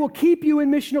thing that will keep you in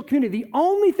missional community, the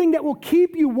only thing that will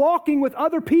keep you walking with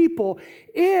other people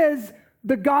is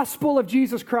the gospel of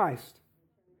Jesus Christ.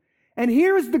 And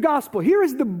here is the gospel. Here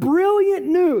is the brilliant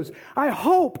news. I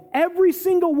hope every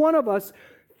single one of us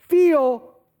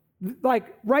feel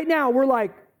like right now we're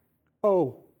like,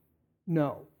 oh,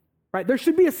 no. Right? There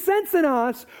should be a sense in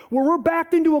us where we're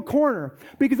backed into a corner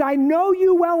because I know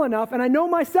you well enough and I know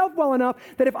myself well enough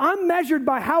that if I'm measured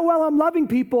by how well I'm loving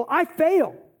people, I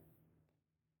fail.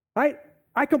 Right?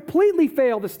 I completely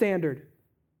fail the standard.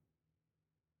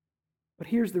 But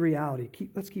here's the reality.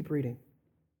 Let's keep reading.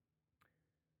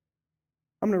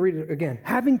 I'm going to read it again.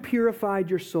 Having purified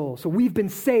your soul. So we've been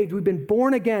saved, we've been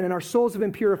born again, and our souls have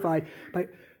been purified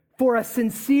for a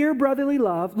sincere brotherly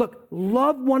love. Look,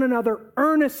 love one another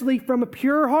earnestly from a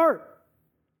pure heart.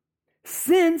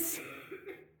 Since,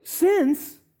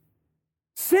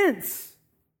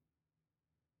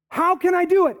 how can I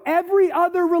do it? Every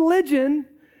other religion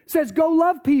says go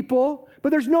love people, but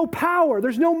there's no power,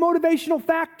 there's no motivational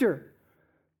factor.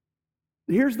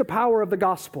 Here's the power of the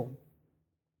gospel.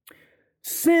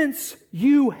 Since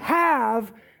you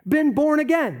have been born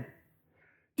again.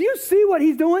 Do you see what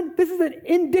he's doing? This is an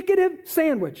indicative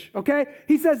sandwich, okay?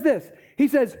 He says this. He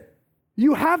says,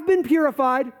 you have been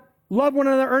purified, love one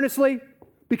another earnestly,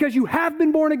 because you have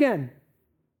been born again,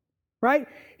 right?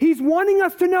 He's wanting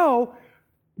us to know,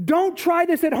 don't try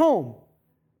this at home.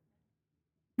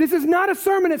 This is not a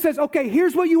sermon that says, okay,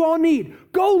 here's what you all need.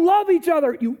 Go love each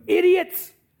other, you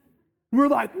idiots. We're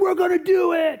like, we're going to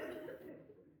do it.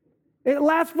 It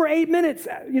lasts for 8 minutes.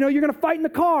 You're going to fight in the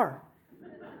car.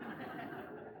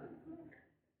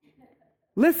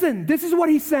 Listen, this is what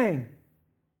he's saying.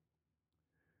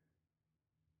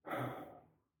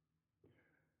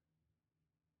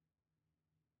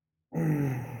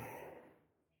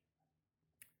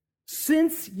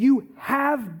 Since you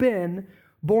have been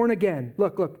born again,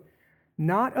 look,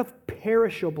 not of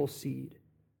perishable seed,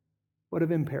 but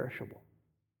of imperishable.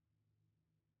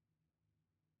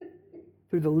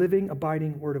 Through the living,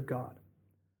 abiding Word of God.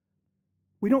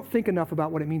 We don't think enough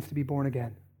about what it means to be born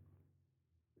again.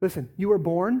 Listen, you were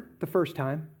born the first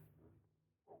time.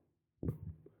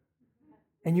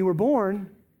 And you were born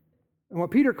in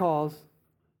what Peter calls,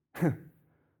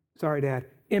 sorry, Dad,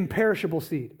 imperishable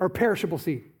seed or perishable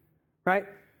seed, right?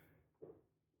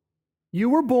 You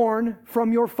were born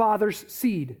from your father's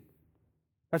seed.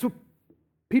 That's what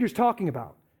Peter's talking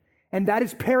about. And that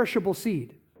is perishable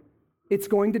seed. It's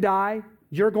going to die.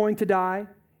 You're going to die.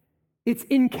 It's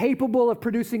incapable of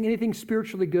producing anything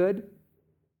spiritually good.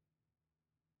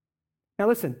 Now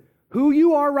listen, who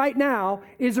you are right now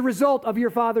is a result of your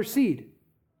father's seed.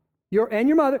 Your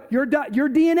mother, your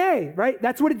DNA, right?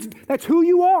 That's who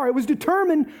you are. It was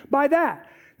determined by that.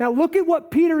 Now look at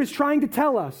what Peter is trying to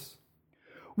tell us.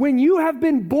 When you have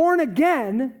been born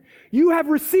again, you have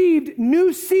received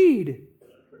new seed.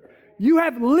 You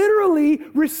have literally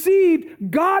received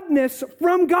godness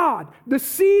from God. The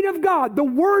seed of God, the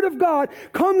Word of God,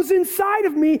 comes inside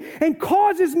of me and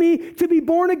causes me to be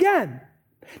born again.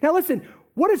 Now listen,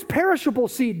 what does perishable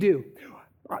seed do?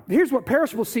 Here's what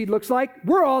perishable seed looks like.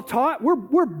 We're all taught,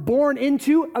 we're born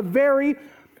into a very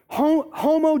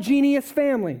homogeneous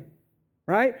family,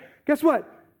 right? Guess what?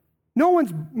 I'm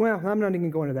not even going to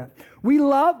go into that.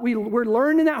 We're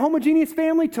learned in that homogeneous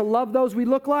family to love those we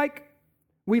look like.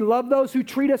 We love those who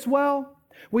treat us well.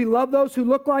 We love those who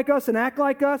look like us and act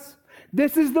like us.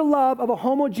 This is the love of a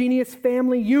homogeneous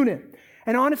family unit.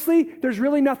 And honestly, there's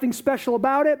really nothing special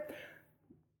about it.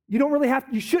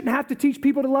 You shouldn't have to teach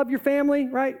people to love your family,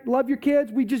 right? Love your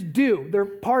kids. We just do. They're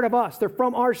part of us. They're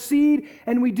from our seed,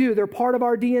 and we do. They're part of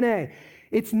our DNA.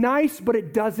 It's nice, but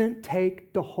it doesn't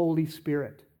take the Holy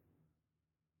Spirit.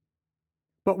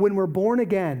 But when we're born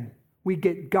again, we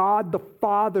get God the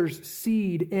Father's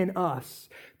seed in us.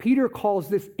 Peter calls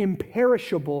this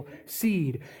imperishable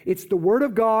seed. It's the Word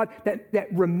of God that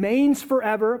remains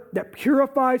forever, that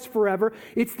purifies forever.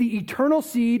 It's the eternal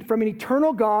seed from an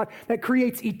eternal God that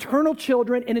creates eternal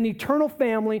children in an eternal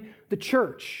family, the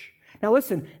church. Now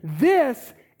listen,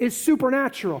 this is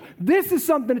supernatural. This is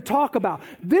something to talk about.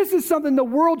 This is something the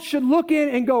world should look in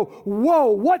and go, whoa,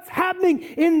 what's happening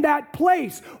in that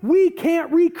place? We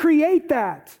can't recreate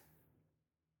that.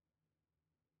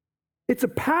 It's a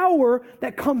power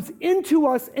that comes into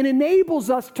us and enables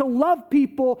us to love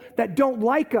people that don't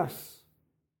like us.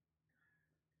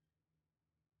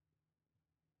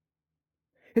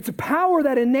 It's a power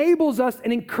that enables us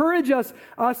and encourages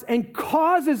us and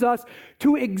causes us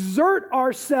to exert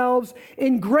ourselves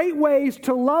in great ways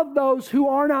to love those who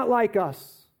are not like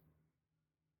us.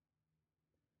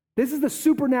 This is the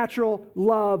supernatural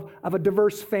love of a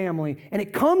diverse family. And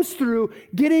it comes through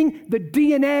getting the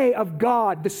DNA of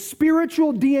God, the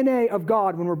spiritual DNA of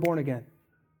God when we're born again.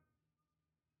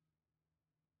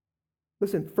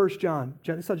 Listen, 1 John.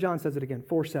 This is how John says it again,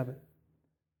 4:7.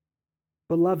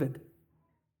 Beloved,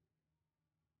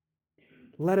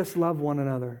 let us love one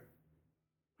another,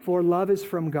 for love is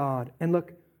from God. And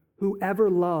look, whoever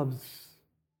loves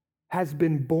has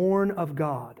been born of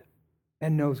God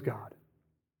and knows God.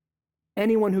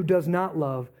 Anyone who does not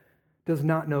love does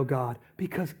not know God,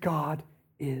 because God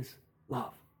is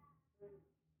love.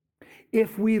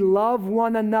 If we love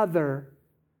one another,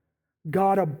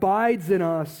 God abides in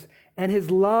us, and His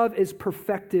love is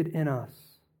perfected in us.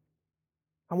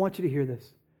 I want you to hear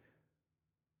this.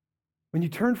 When you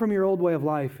turn from your old way of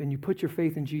life and you put your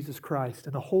faith in Jesus Christ,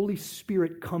 and the Holy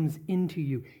Spirit comes into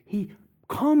you, He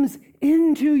comes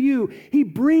into you. He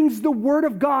brings the Word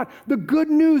of God, the good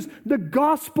news, the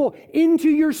gospel into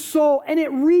your soul, and it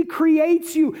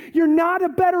recreates you. You're not a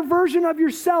better version of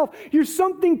yourself. You're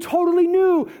something totally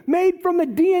new, made from the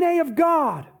DNA of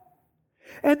God.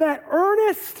 And that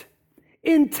earnest,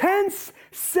 intense,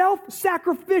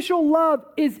 self-sacrificial love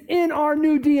is in our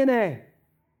new DNA.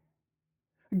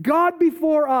 God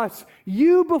before us,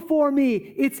 you before me,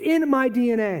 it's in my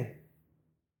DNA.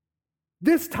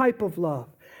 This type of love,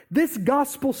 this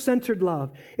gospel-centered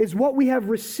love, is what we have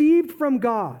received from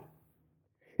God.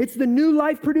 It's the new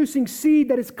life-producing seed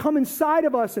that has come inside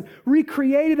of us and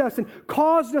recreated us and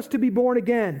caused us to be born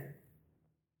again.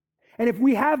 And if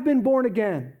we have been born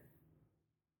again,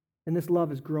 then this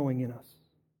love is growing in us.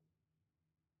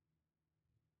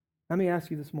 Let me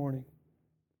ask you this morning.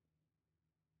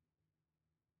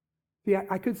 See,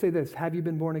 I could say this, have you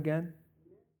been born again?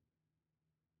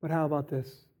 But how about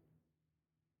this?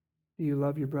 Do you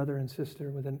love your brother and sister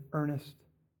with an earnest,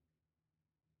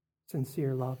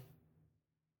 sincere love?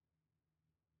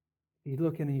 You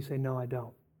look in and you say, no, I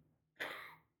don't.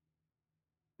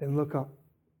 Then look up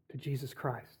to Jesus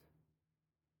Christ,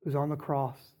 who's on the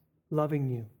cross, loving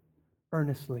you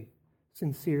earnestly,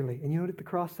 sincerely. And you know what the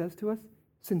cross says to us?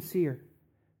 Sincere.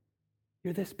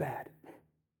 You're this bad.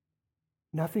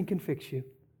 Nothing can fix you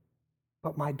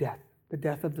but my death, the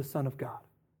death of the Son of God.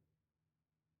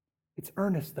 It's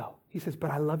earnest, though. He says, but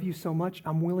I love you so much,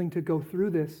 I'm willing to go through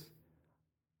this.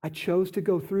 I chose to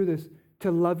go through this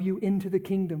to love you into the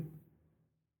kingdom.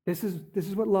 This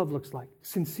is what love looks like.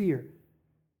 Sincere.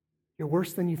 You're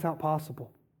worse than you thought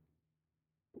possible.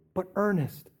 But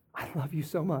earnest. I love you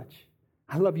so much.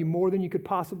 I love you more than you could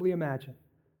possibly imagine.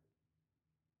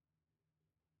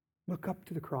 Look up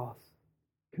to the cross.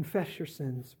 Confess your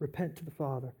sins. Repent to the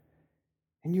Father.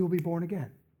 And you will be born again.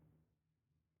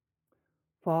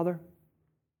 Father,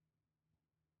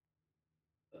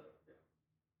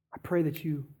 I pray that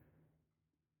you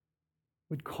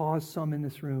would cause some in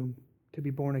this room to be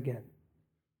born again.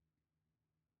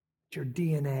 That your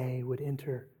DNA would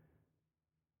enter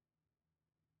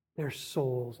their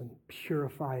souls and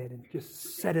purify it and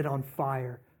just set it on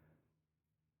fire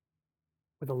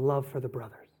with a love for the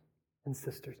brothers and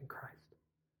sisters in Christ.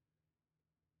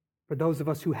 For those of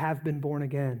us who have been born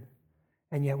again,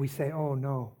 and yet we say, oh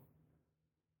no,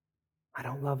 I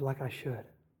don't love like I should.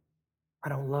 I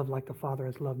don't love like the Father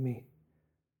has loved me.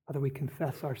 Father, we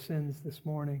confess our sins this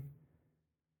morning,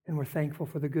 and we're thankful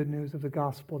for the good news of the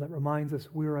gospel that reminds us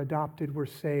we're adopted, we're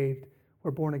saved,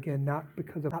 we're born again, not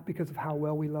because of how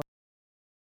well we love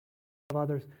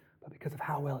others, but because of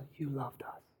how well you loved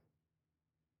us.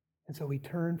 And so we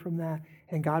turn from that,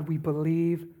 and God, we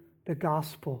believe the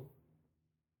gospel.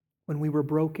 When we were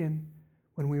broken,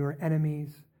 when we were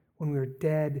enemies, when we were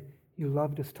dead, you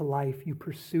loved us to life, you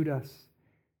pursued us.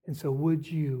 And so would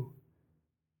you,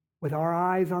 with our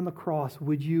eyes on the cross,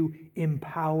 would you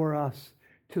empower us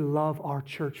to love our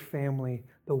church family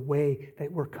the way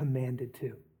that we're commanded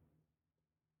to?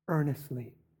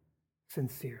 Earnestly,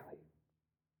 sincerely.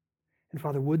 And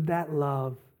Father, would that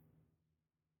love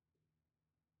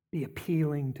be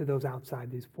appealing to those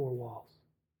outside these four walls?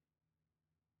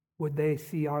 Would they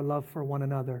see our love for one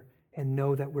another and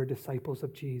know that we're disciples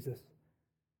of Jesus?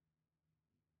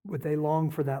 Would they long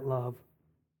for that love?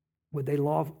 Would they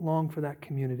long for that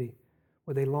community?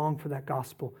 Would they long for that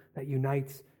gospel that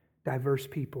unites diverse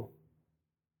people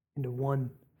into one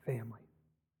family?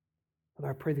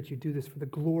 Father, I pray that you do this for the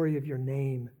glory of your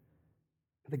name,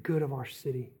 for the good of our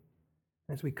city.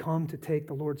 As we come to take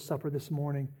the Lord's Supper this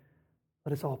morning,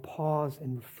 let us all pause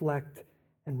and reflect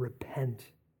and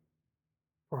repent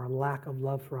for our lack of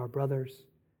love for our brothers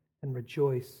and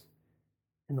rejoice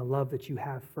in the love that you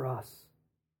have for us,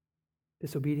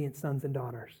 disobedient sons and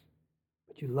daughters.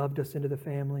 But you loved us into the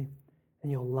family,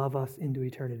 and you'll love us into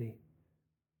eternity.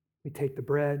 We take the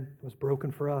bread that was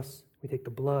broken for us, we take the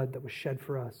blood that was shed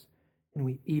for us, and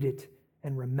we eat it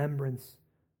in remembrance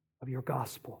of your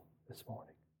gospel this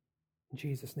morning. In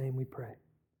Jesus' name we pray.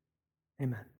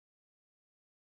 Amen.